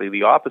exactly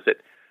the opposite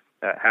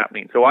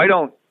happening. So I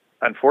don't,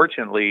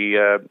 unfortunately,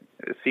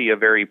 see a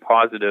very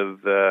positive,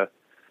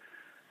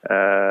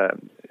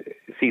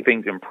 see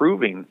things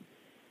improving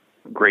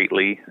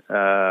greatly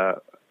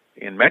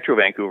in Metro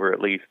Vancouver,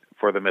 at least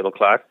for the middle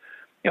class.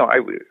 You know,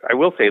 I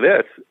will say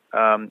this,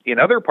 in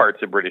other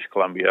parts of British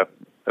Columbia,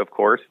 of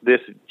course,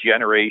 this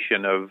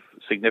generation of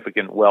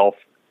significant wealth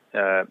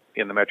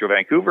in the Metro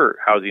Vancouver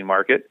housing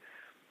market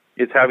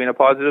is having a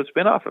positive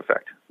spin-off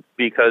effect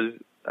because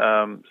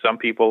some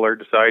people are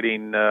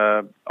deciding,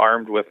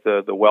 armed with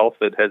the wealth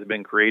that has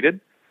been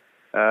created,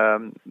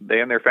 they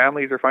and their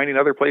families are finding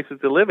other places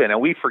to live in. And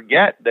we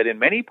forget that in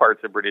many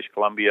parts of British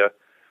Columbia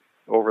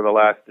over the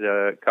last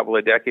couple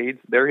of decades,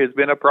 there has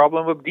been a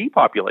problem of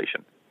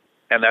depopulation,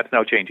 and that's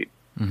now changing.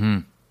 Mm-hmm.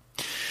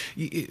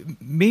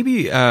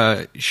 Maybe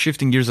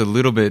shifting gears a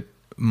little bit,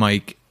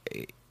 Mike,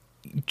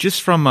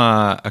 just from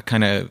a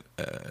kind of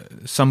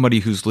somebody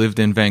who's lived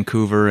in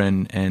Vancouver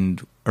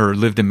or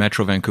lived in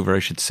Metro Vancouver, I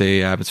should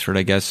say, Abbotsford,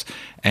 I guess,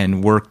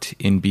 and worked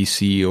in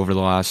BC over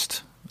the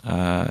last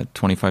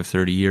 25,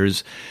 30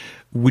 years.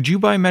 Would you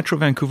buy Metro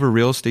Vancouver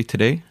real estate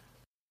today?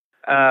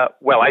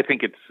 Well, I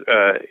think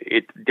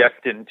it's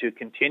destined to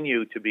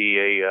continue to be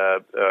a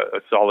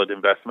solid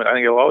investment. I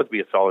think it'll always be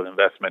a solid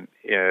investment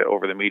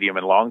over the medium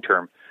and long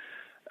term.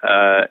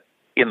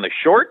 In the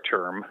short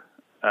term,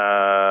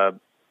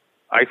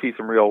 I see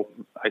some real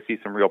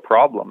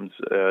problems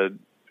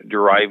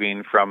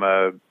deriving from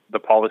the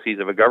policies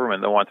of a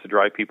government that wants to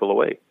drive people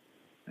away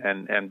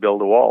and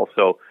build a wall.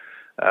 So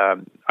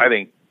I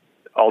think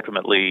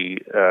ultimately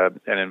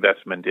an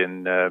investment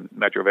in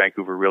Metro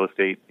Vancouver real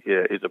estate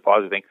is a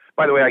positive thing.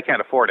 By the way, I can't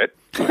afford it.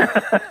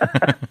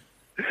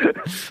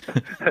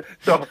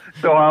 so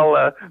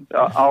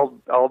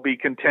I'll be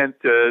content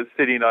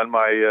sitting on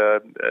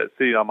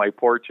my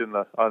porch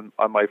on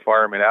my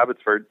farm in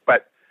Abbotsford.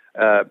 But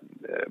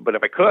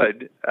if I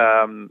could,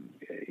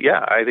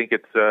 I think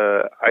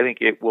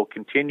it will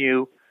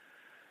continue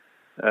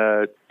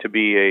to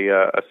be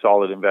a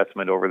solid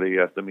investment over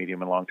the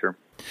medium and long term.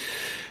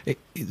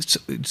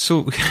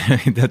 So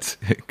that's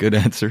a good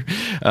answer.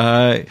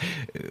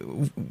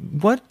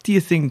 What do you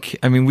think?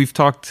 I mean, we've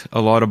talked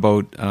a lot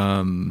about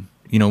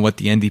what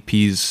the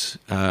NDP's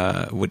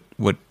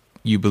what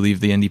you believe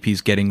the NDP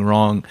is getting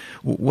wrong.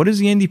 What is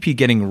the NDP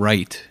getting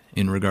right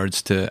in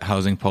regards to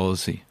housing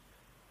policy?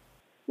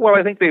 Well,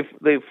 I think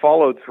they've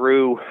followed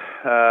through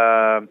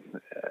on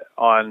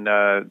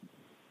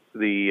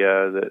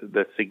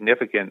the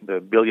significant, the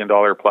 $1 billion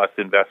plus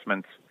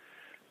investments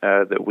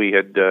that we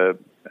had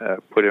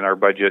put in our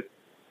budget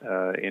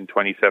in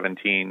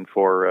 2017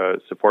 for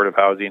supportive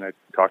housing. I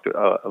talked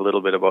a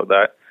little bit about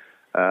that.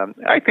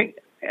 I think,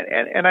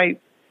 and I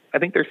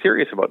think they're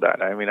serious about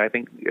that. I mean, I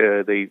think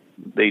they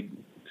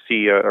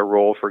see a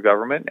role for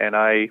government, and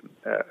I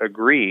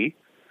agree.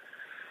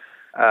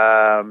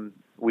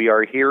 We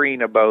are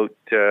hearing about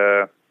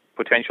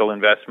potential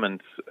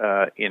investments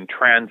in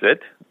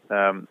transit.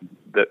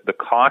 The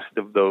cost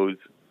of those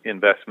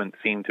investments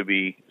seem to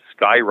be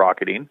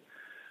skyrocketing.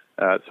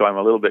 So I'm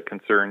a little bit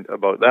concerned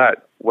about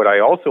that. What I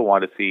also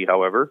want to see,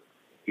 however,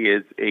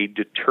 is a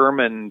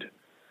determined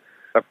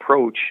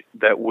approach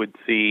that would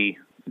see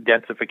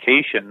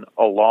densification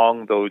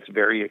along those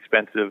very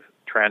expensive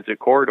transit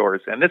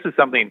corridors. And this is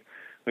something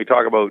we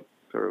talk about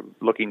sort of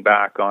looking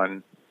back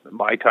on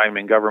my time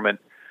in government.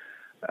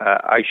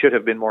 I should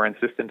have been more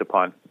insistent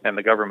upon, and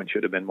the government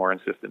should have been more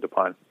insistent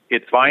upon.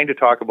 It's fine to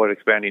talk about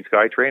expanding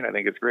SkyTrain. I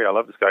think it's great. I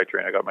love the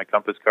SkyTrain. I got my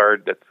Compass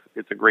card.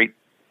 It's a great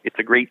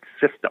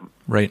system.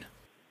 Right.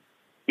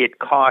 It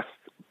costs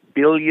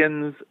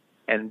billions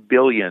and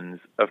billions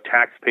of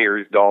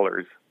taxpayers'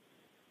 dollars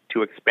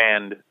to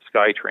expand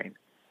SkyTrain.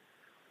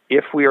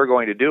 If we are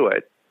going to do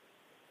it,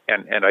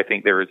 and I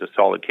think there is a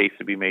solid case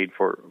to be made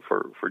for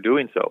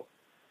doing so,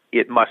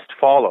 it must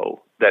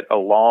follow that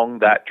along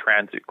that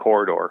transit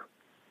corridor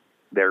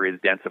there is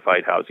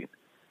densified housing,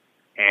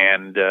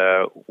 and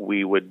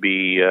we would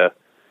be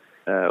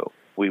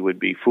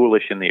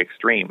foolish in the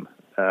extreme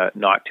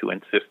not to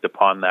insist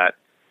upon that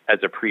as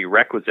a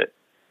prerequisite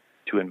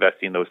to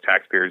investing those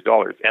taxpayers'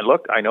 dollars. And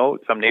look, I know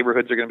some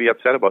neighborhoods are going to be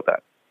upset about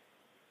that,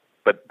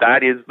 but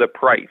that is the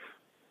price.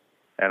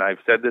 And I've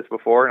said this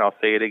before, and I'll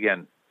say it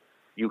again.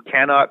 You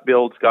cannot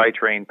build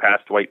SkyTrain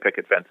past white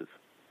picket fences.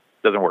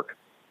 Doesn't work.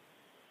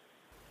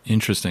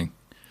 Interesting.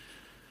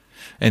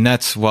 And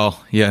that's,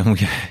 well, yeah,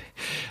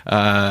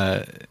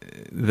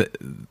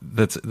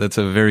 that's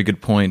a very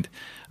good point.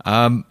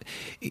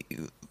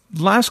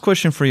 Last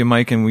question for you,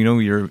 Mike, and we know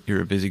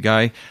you're a busy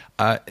guy.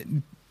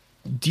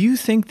 Do you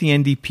think the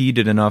NDP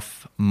did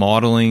enough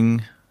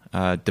modeling,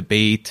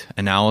 debate,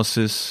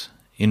 analysis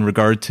in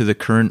regard to the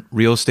current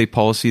real estate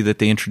policy that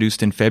they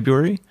introduced in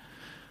February?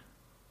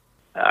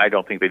 I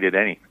don't think they did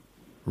any.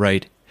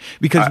 Right.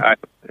 Because,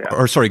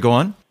 or sorry, go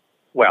on.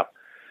 Well,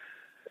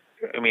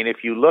 I mean,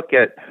 if you look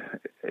at,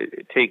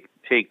 take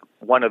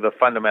one of the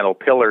fundamental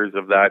pillars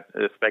of that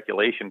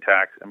speculation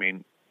tax, I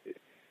mean,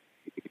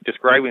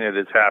 describing it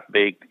as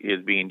half-baked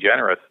is being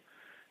generous,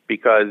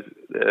 because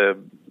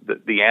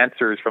the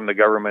answers from the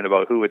government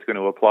about who it's going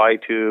to apply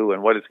to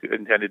and what it's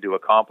intended to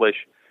accomplish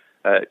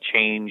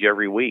change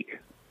every week.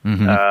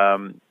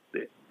 Mm-hmm.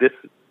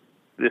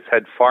 This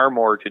had far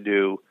more to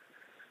do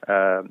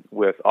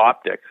with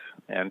optics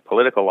and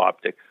political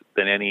optics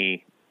than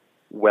any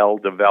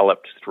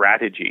well-developed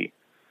strategy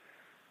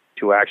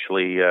to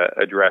actually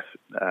address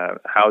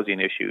housing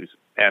issues.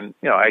 And,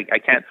 you know, I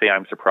can't say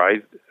I'm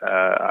surprised.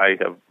 I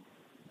have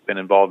been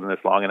involved in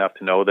this long enough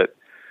to know that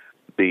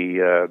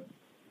the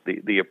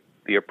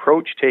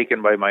approach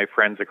taken by my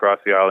friends across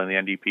the aisle in the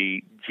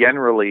NDP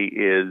generally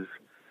is,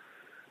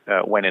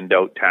 when in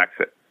doubt, tax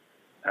it.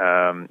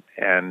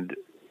 And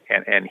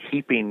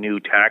heaping new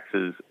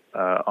taxes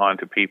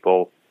onto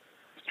people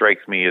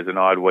strikes me as an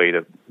odd way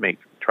to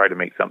try to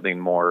make something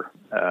more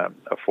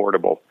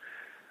affordable.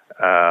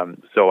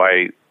 So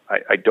I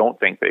don't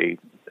think they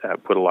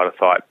put a lot of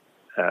thought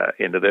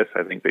into this.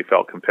 I think they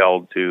felt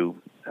compelled to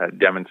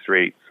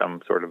demonstrate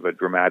some sort of a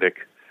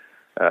dramatic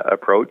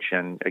approach.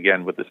 And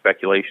again, with the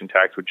speculation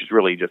tax, which is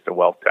really just a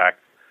wealth tax,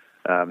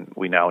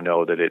 we now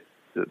know that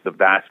the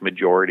vast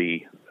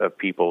majority of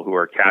people who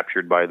are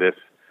captured by this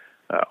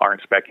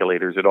aren't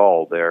speculators at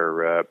all.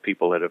 They're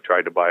people that have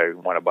tried to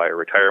want to buy a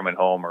retirement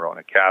home or own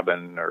a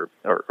cabin or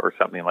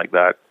something like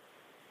that.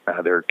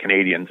 They're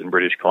Canadians and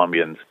British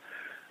Columbians,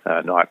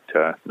 not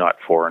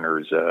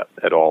foreigners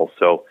at all.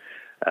 So,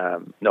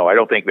 no, I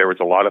don't think there was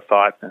a lot of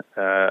thought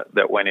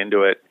that went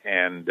into it.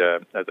 And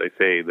as I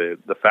say,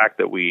 the fact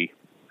that we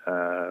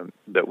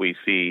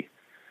see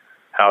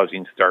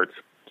housing starts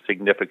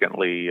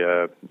significantly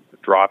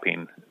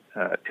dropping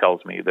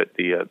tells me that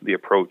the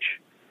approach,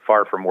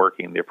 far from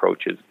working, the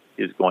approach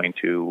is going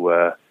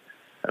to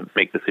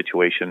make the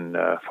situation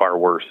far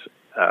worse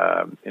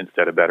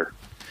instead of better.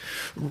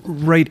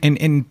 Right,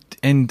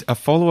 and a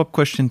follow-up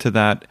question to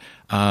that,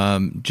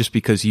 just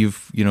because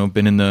you've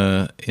been in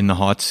the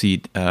hot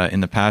seat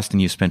in the past,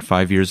 and you spent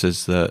 5 years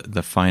as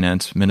the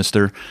finance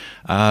minister.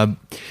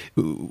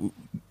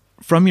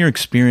 From your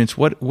experience,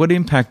 what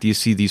impact do you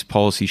see these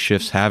policy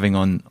shifts having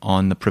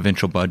on the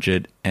provincial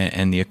budget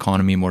and the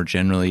economy more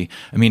generally?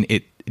 I mean,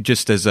 it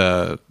just as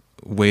a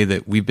way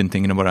that we've been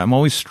thinking about it, I'm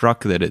always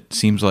struck that it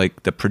seems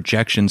like the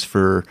projections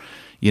for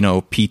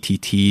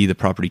PTT, the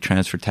property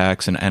transfer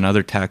tax, and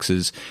other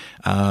taxes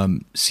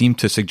seem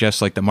to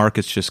suggest like the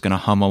market's just going to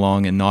hum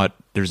along and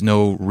there's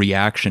no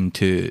reaction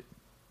to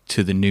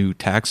the new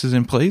taxes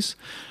in place.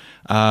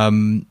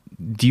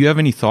 Do you have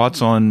any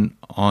thoughts on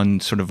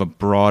sort of a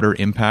broader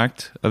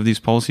impact of these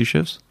policy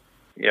shifts?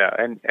 Yeah,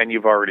 and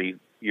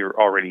you're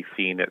already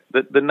seeing it.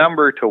 The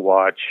number to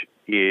watch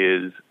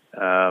is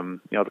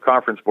the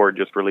Conference Board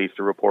just released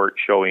a report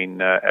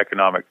showing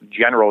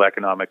general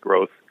economic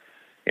growth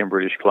in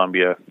British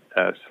Columbia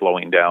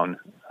slowing down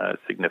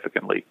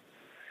significantly.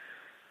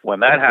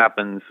 When that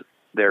happens,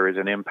 there is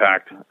an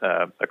impact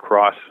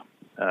across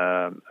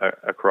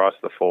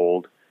the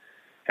fold,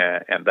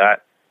 and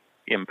that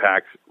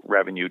impacts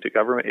revenue to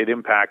government. It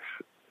impacts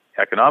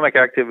economic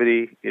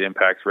activity. It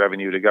impacts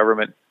revenue to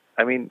government.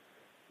 I mean,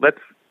 let's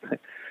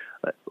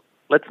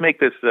make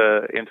this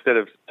instead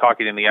of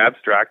talking in the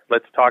abstract,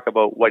 let's talk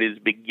about what is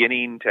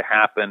beginning to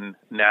happen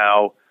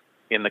now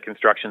in the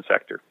construction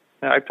sector.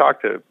 Now, I've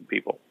talked to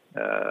people,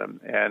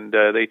 and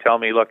they tell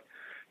me, "Look,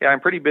 yeah, I'm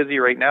pretty busy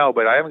right now,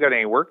 but I haven't got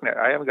any work.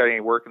 I haven't got any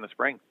work in the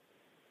spring.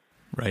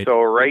 Right.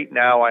 So right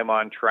now, I'm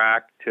on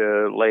track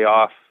to lay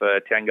off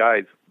 10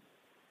 guys."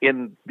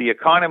 In the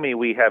economy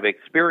we have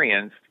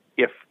experienced,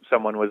 if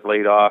someone was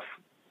laid off,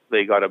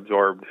 they got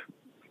absorbed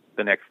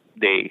the next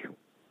day.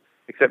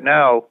 Except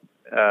now,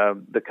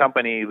 the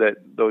company that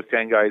those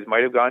 10 guys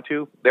might have gone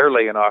to, they're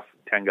laying off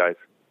 10 guys.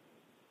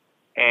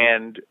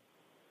 And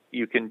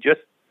you can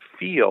just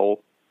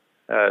feel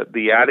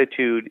the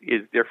attitude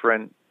is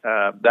different.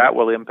 That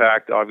will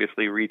impact,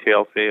 obviously,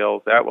 retail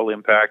sales. That will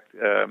impact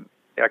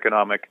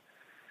economic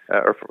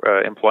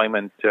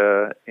employment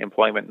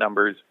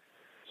numbers.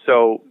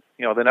 So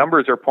the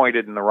numbers are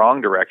pointed in the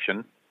wrong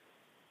direction,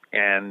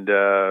 and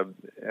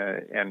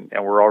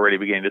we're already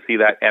beginning to see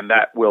that, and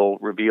that will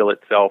reveal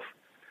itself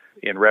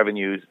in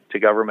revenues to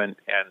government.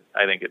 And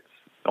I think it's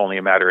only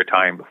a matter of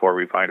time before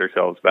we find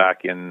ourselves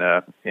back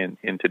into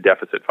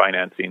deficit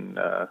financing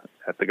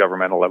at the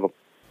governmental level.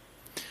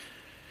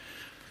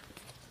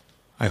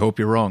 I hope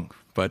you're wrong,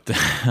 but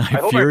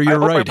I fear you're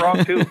right. I'm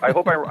wrong too. I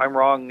hope I'm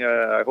wrong.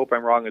 I hope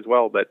I'm wrong as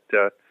well. But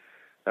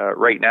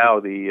right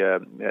now,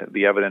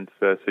 the evidence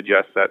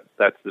suggests that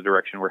that's the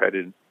direction we're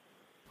headed in.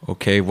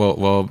 Okay, well,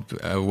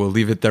 we'll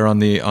leave it there on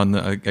the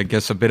I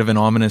guess a bit of an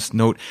ominous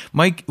note.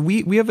 Mike,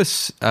 we have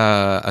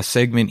a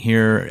segment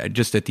here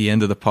just at the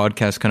end of the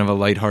podcast, kind of a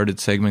lighthearted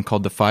segment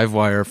called the 5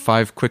 Wire.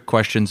 5 quick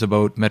questions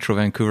about Metro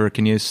Vancouver.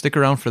 Can you stick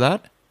around for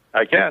that?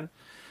 I can.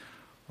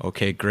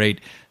 Okay,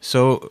 great.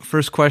 So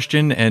first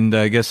question, and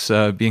I guess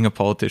being a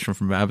politician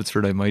from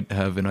Abbotsford, I might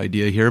have an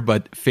idea here,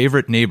 but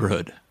favorite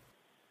neighborhood?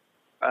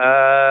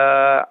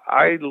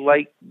 I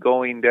like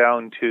going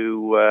down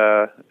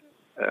to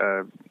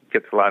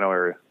Kitsilano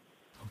area.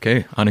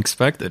 Okay,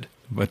 unexpected,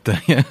 but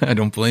yeah, I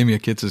don't blame you.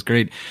 Kits is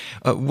great.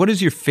 What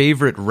is your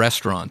favorite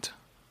restaurant?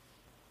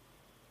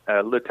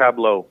 Le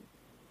Tableau.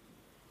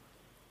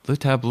 Le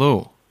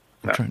Tableau.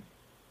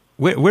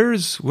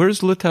 Where's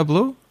Le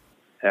Tableau?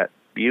 At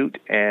Butte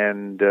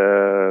and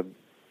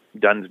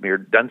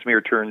Dunsmuir.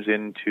 Dunsmuir turns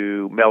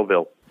into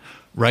Melville.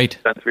 Right.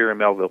 Dunsmuir and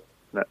Melville.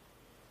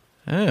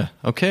 Yeah.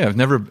 Okay. I've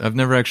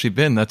never actually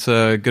been. That's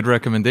a good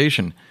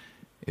recommendation.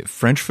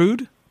 French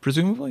food,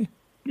 presumably.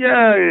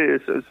 Yeah,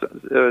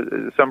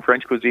 some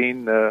French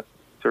cuisine,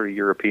 sort of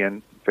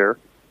European fare.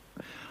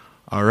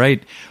 All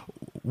right.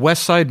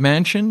 West Side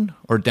Mansion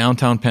or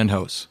downtown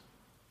penthouse?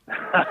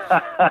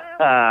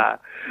 I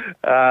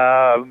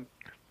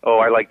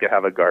like to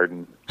have a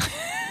garden.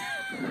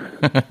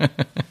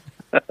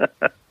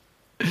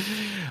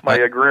 My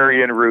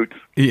agrarian roots.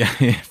 Yeah,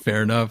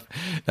 fair enough.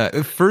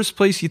 First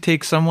place you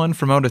take someone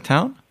from out of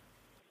town?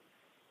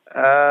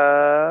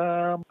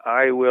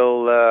 I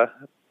will.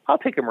 I'll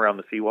take him around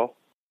the seawall.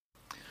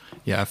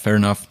 Yeah, fair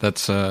enough.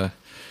 That's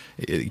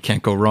you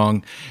can't go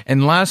wrong.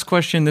 And last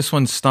question, this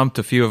one stumped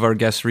a few of our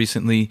guests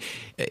recently.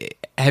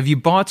 Have you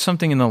bought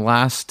something in the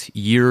last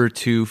year or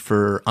two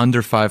for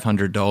under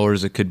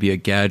 $500? It could be a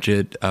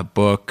gadget, a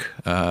book,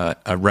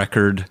 a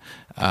record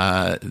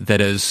that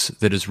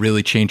has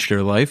really changed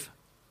your life?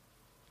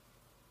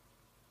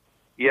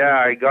 Yeah,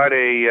 I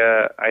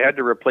had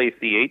to replace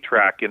the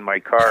 8-track in my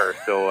car,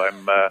 so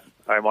I'm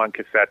on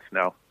cassettes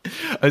now.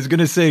 I was going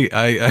to say,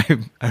 I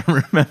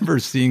remember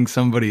seeing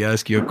somebody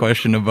ask you a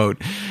question about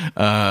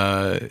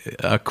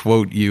a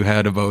quote you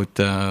had about,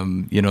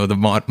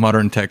 the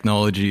modern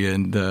technology,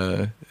 and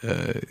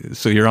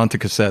so you're onto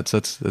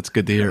cassettes. That's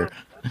good to hear.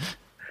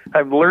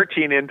 I'm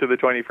lurching into the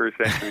 21st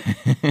century.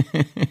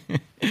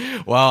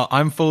 Well,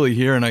 I'm fully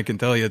here, and I can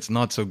tell you it's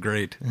not so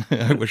great.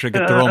 I wish I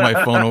could throw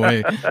my phone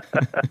away.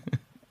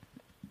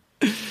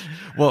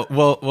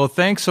 Well,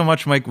 thanks so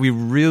much, Mike. We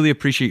really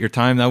appreciate your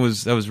time. That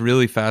was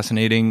really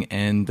fascinating,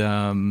 and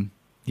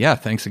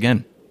thanks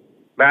again.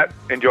 Matt,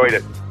 enjoyed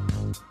it.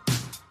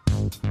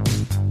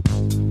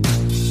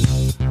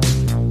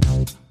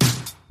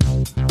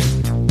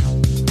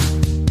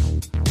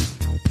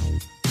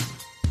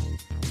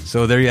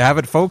 So there you have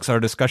it, folks.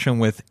 Our discussion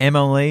with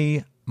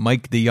MLA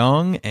Mike de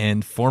Jong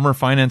and former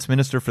finance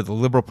minister for the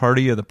Liberal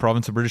Party of the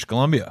province of British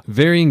Columbia.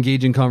 Very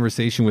engaging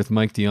conversation with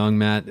Mike de Jong,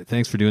 Matt.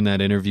 Thanks for doing that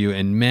interview.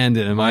 And man,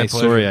 am I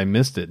sorry I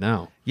missed it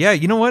now. Yeah,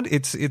 you know what?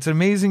 It's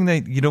amazing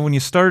that, when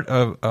you start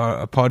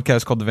a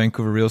podcast called the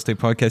Vancouver Real Estate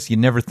Podcast, you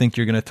never think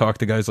you're going to talk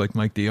to guys like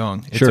Mike de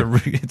Jong.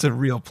 It's a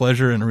real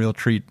pleasure and a real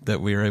treat that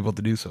we are able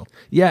to do so.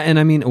 Yeah, and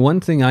I mean,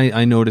 one thing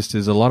I noticed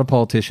is a lot of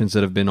politicians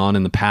that have been on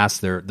in the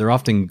past, they're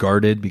often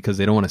guarded because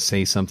they don't want to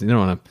say something. They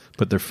don't want to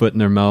put their foot in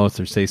their mouth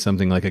or say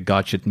something like a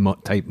gotcha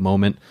type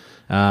moment.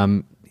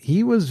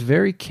 He was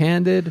very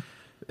candid.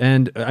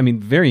 And I mean,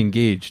 very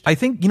engaged. I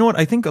think,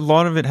 I think a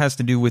lot of it has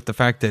to do with the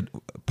fact that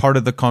part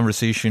of the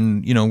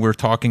conversation, we're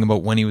talking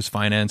about when he was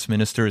finance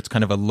minister. It's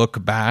kind of a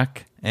look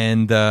back,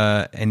 and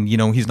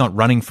he's not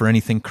running for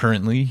anything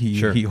currently.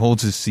 He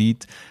holds his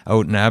seat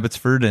out in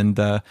Abbotsford, and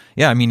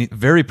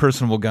very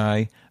personable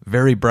guy,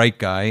 very bright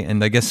guy,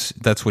 and I guess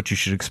that's what you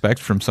should expect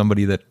from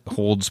somebody that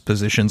holds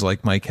positions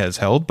like Mike has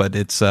held. But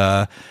it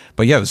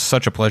was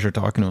such a pleasure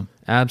talking to him.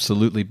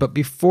 Absolutely. But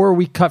before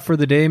we cut for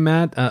the day,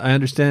 Matt, I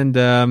understand.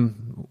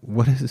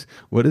 What is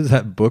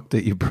that book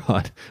that you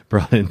brought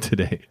in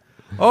today?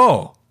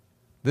 Oh,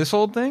 this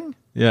old thing?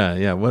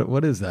 Yeah.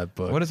 What is that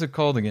book? What is it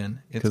called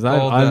again? Because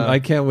I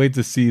can't wait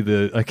to see see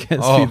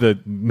the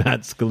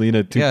Matt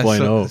Scalina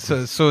 2.0.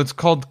 Yeah, so it's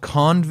called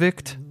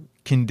Convict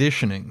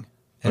Conditioning,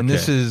 and Okay.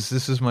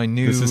 this is my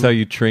new. This is how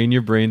you train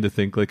your brain to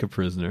think like a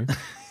prisoner.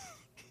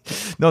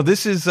 No,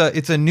 this is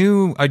it's a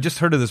new. I just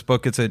heard of this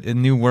book. It's a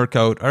new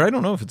workout, or I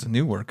don't know if it's a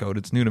new workout.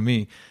 It's new to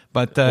me,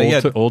 But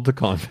old to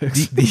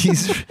convicts.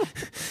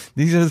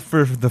 These are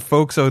for the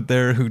folks out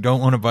there who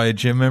don't want to buy a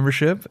gym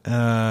membership.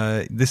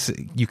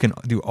 You can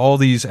do all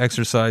these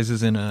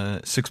exercises in a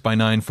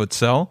 6x9 foot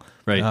cell,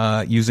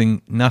 right?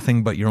 Using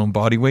nothing but your own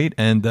body weight.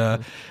 And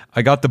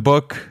I got the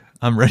book.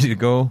 I'm ready to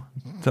go.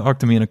 Talk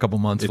to me in a couple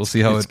months. We'll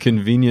see how it's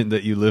convenient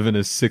that you live in a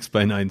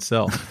 6x9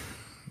 cell.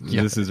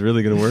 Yeah. This is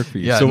really going to work for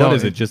you. Yeah, so what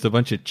is it? Just a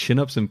bunch of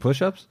chin-ups and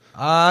push-ups?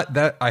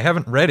 That I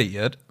haven't read it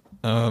yet.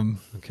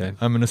 Okay.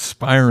 I'm an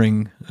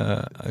aspiring,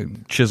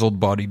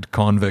 chiseled-bodied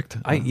convict.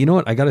 You know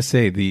what? I got to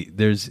say,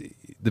 there's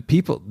the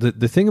people.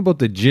 The thing about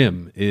the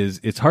gym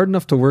is it's hard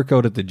enough to work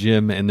out at the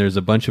gym, and there's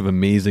a bunch of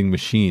amazing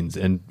machines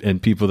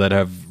and people that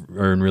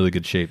are in really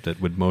good shape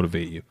that would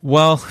motivate you.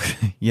 Well,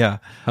 yeah.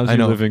 How's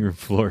your living room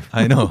floor?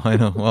 I know.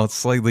 Well, it's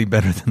slightly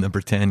better than the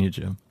Britannia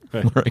gym.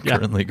 Right. Where I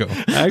currently go.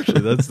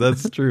 Actually,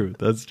 that's true.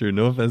 That's true.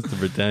 No offense to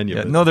Britannia.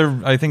 Yeah, no,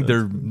 I think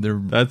they're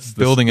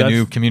building a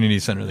new community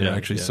center there.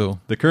 Actually, so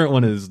the current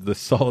one is the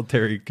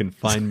solitary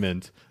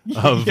confinement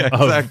of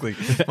exactly.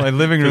 My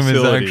living room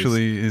is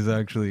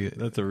actually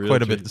that's a real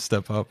quite change. A bit to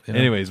step up. Yeah.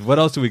 Anyways, what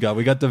else do we got?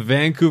 We got the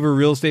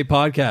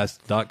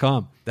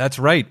VancouverRealEstatePodcast.com. That's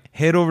right.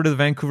 Head over to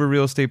the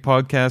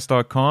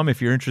VancouverRealEstatePodcast.com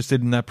if you're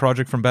interested in that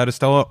project from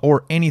Battistella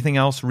or anything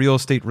else real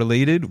estate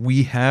related.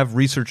 We have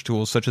research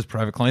tools such as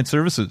private client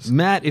services.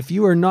 Matt, if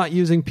you are not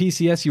using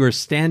PCS, you are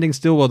standing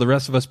still while the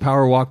rest of us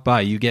power walk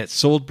by. You get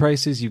sold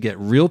prices, you get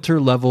realtor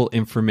level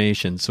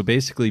information. So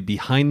basically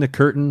behind the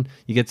curtain,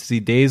 you get to see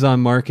days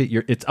on market.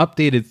 It's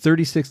updated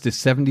 36 to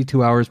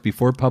 72 hours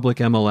before public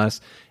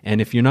MLS.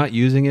 And if you're not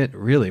using it,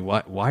 really,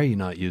 why are you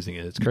not using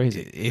it? It's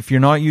crazy. If you're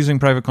not using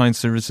private client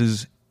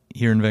services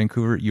here in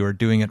Vancouver, you are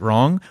doing it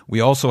wrong. We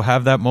also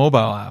have that mobile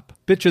app.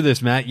 Picture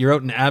this, Matt. You're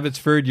out in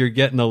Abbotsford. You're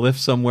getting a lift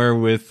somewhere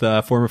with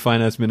former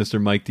Finance Minister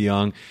Mike de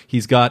Jong.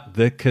 He's got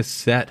the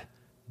cassette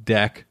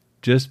deck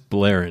just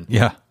blaring.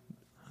 Yeah.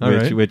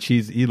 Which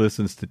he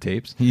listens to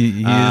tapes.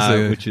 He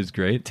is which is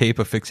great. Tape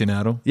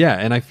aficionado. Yeah,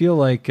 and I feel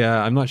like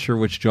I'm not sure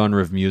which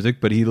genre of music,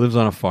 but he lives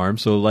on a farm,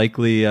 so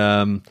likely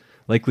some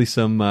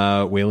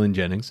Waylon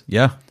Jennings.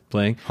 Yeah.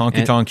 Playing.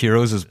 Honky Tonk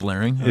Heroes is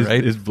blaring.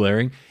 Is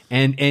blaring.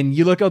 And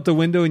you look out the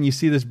window and you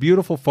see this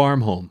beautiful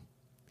farm home.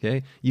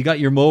 Okay, you got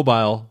your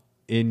mobile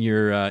in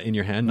your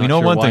hand. We know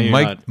one thing: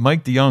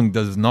 Mike de Jong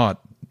does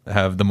not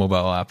have the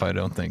mobile app. I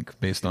don't think,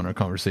 based on our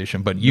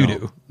conversation, but you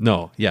do.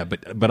 No, yeah,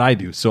 but I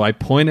do. So I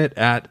point it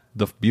at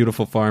the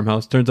beautiful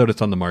farmhouse. Turns out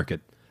it's on the market.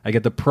 I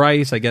get the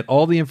price. I get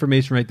all the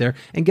information right there.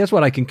 And guess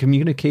what? I can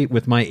communicate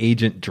with my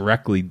agent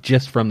directly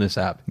just from this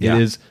app. Yeah.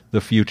 It is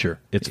the future.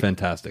 It's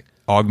fantastic.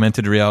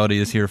 Augmented reality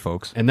is here,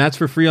 folks. And that's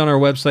for free on our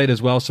website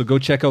as well. So go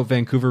check out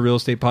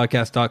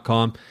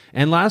VancouverRealEstatePodcast.com.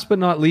 And last but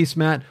not least,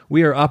 Matt,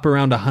 we are up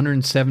around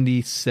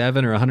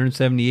 177 or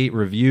 178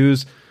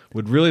 reviews.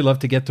 Would really love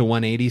to get to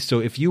 180. So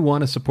if you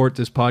want to support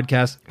this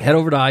podcast, head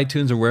over to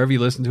iTunes or wherever you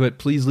listen to it.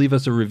 Please leave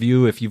us a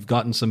review if you've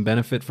gotten some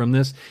benefit from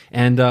this.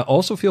 And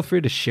also feel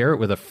free to share it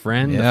with a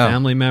friend, a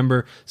family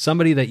member,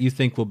 somebody that you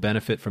think will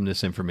benefit from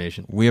this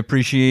information. We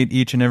appreciate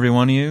each and every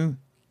one of you.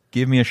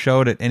 Give me a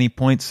shout at any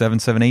point,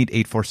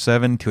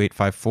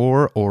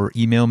 778-847-2854, or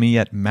email me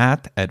at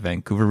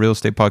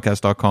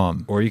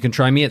matt@VancouverRealEstatePodcast.com. Or you can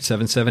try me at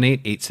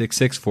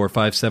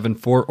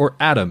 778-866-4574 or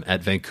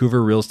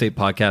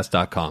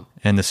adam@VancouverRealEstatePodcast.com.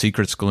 And the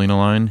secret Scalina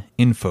line,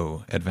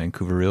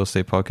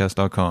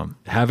 info@VancouverRealEstatePodcast.com.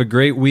 Have a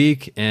great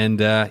week, and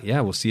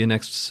we'll see you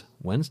next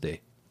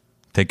Wednesday.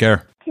 Take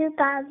care.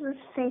 2000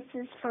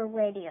 Faces for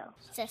Radio.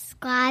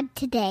 Subscribe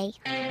today.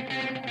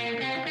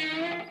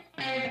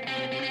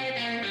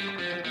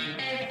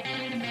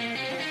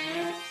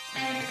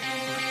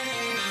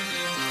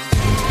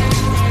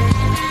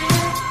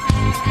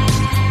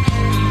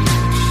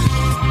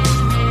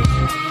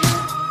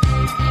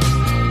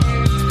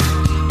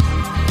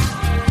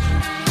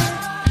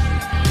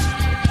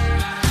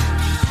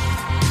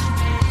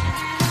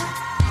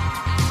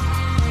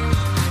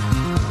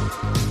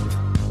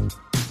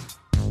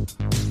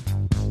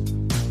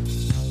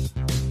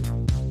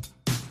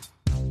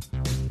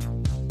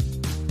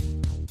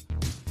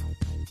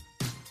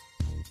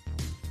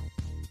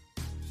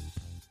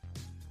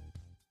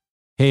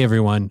 Hey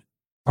everyone,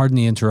 pardon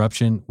the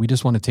interruption. We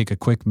just want to take a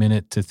quick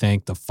minute to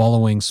thank the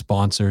following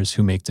sponsors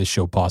who make this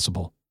show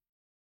possible.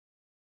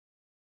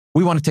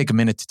 We want to take a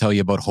minute to tell you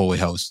about Holy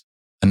House,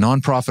 a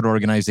nonprofit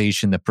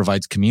organization that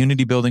provides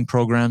community building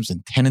programs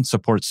and tenant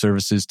support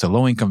services to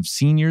low-income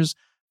seniors,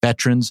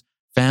 veterans,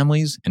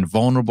 families, and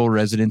vulnerable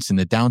residents in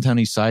the downtown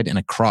east side and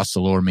across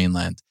the Lower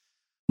Mainland.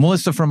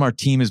 Melissa from our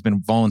team has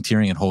been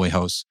volunteering at Holy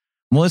House.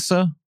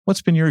 Melissa,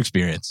 what's been your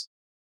experience?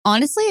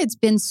 Honestly, it's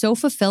been so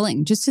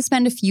fulfilling just to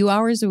spend a few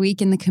hours a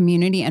week in the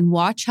community and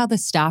watch how the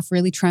staff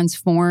really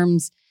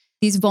transforms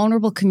these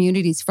vulnerable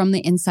communities from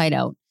the inside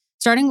out,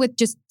 starting with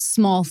just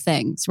small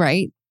things,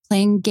 right?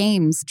 Playing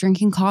games,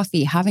 drinking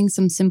coffee, having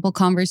some simple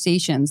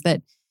conversations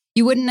that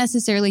you wouldn't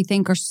necessarily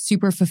think are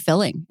super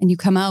fulfilling. And you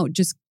come out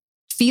just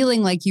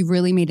feeling like you've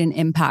really made an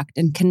impact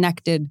and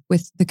connected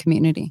with the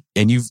community.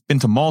 And you've been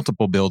to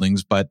multiple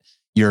buildings, but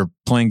you're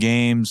playing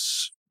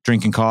games,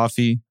 drinking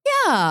coffee.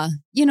 Yeah,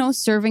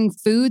 serving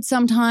food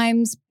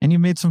sometimes. And you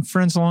made some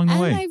friends along the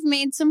way. I've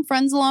made some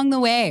friends along the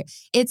way.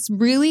 It's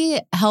really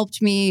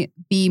helped me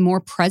be more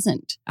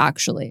present,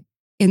 actually,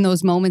 in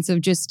those moments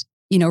of just,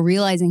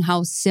 realizing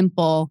how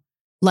simple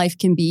life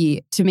can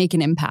be to make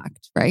an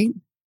impact, right?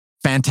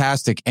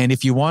 Fantastic. And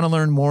if you want to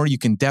learn more, you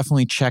can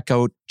definitely check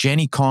out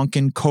Jenny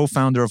Conkin,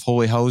 co-founder of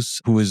Holy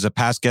House, who is a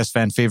past guest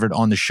fan favorite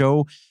on the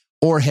show,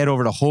 or head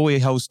over to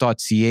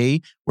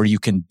holyhouse.ca where you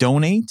can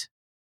donate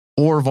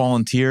or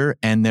volunteer.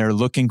 And they're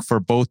looking for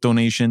both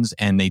donations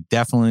and they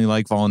definitely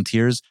like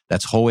volunteers.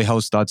 That's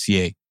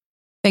holyhouse.ca.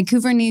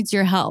 Vancouver needs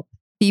your help.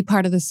 Be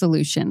part of the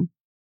solution.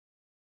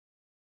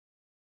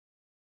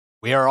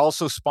 We are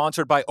also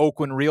sponsored by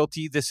Oakwyn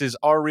Realty. This is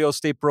our real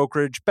estate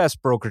brokerage,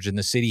 best brokerage in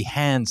the city,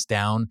 hands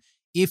down.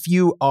 If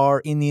you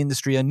are in the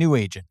industry, a new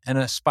agent, an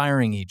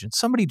aspiring agent,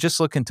 somebody just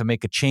looking to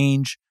make a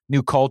change,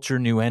 new culture,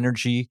 new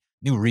energy,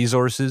 new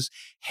resources,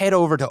 head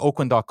over to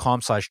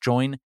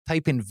oakwyn.com/join,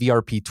 type in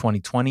VRP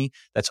 2020.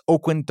 That's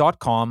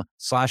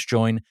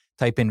oakwyn.com/join,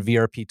 type in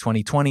VRP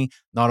 2020.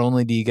 Not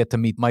only do you get to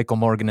meet Michael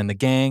Morgan and the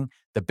gang,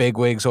 the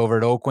bigwigs over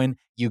at Oakwyn,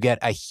 you get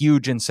a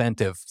huge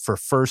incentive for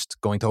first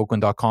going to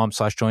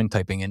oakwyn.com/join,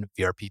 typing in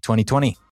VRP 2020.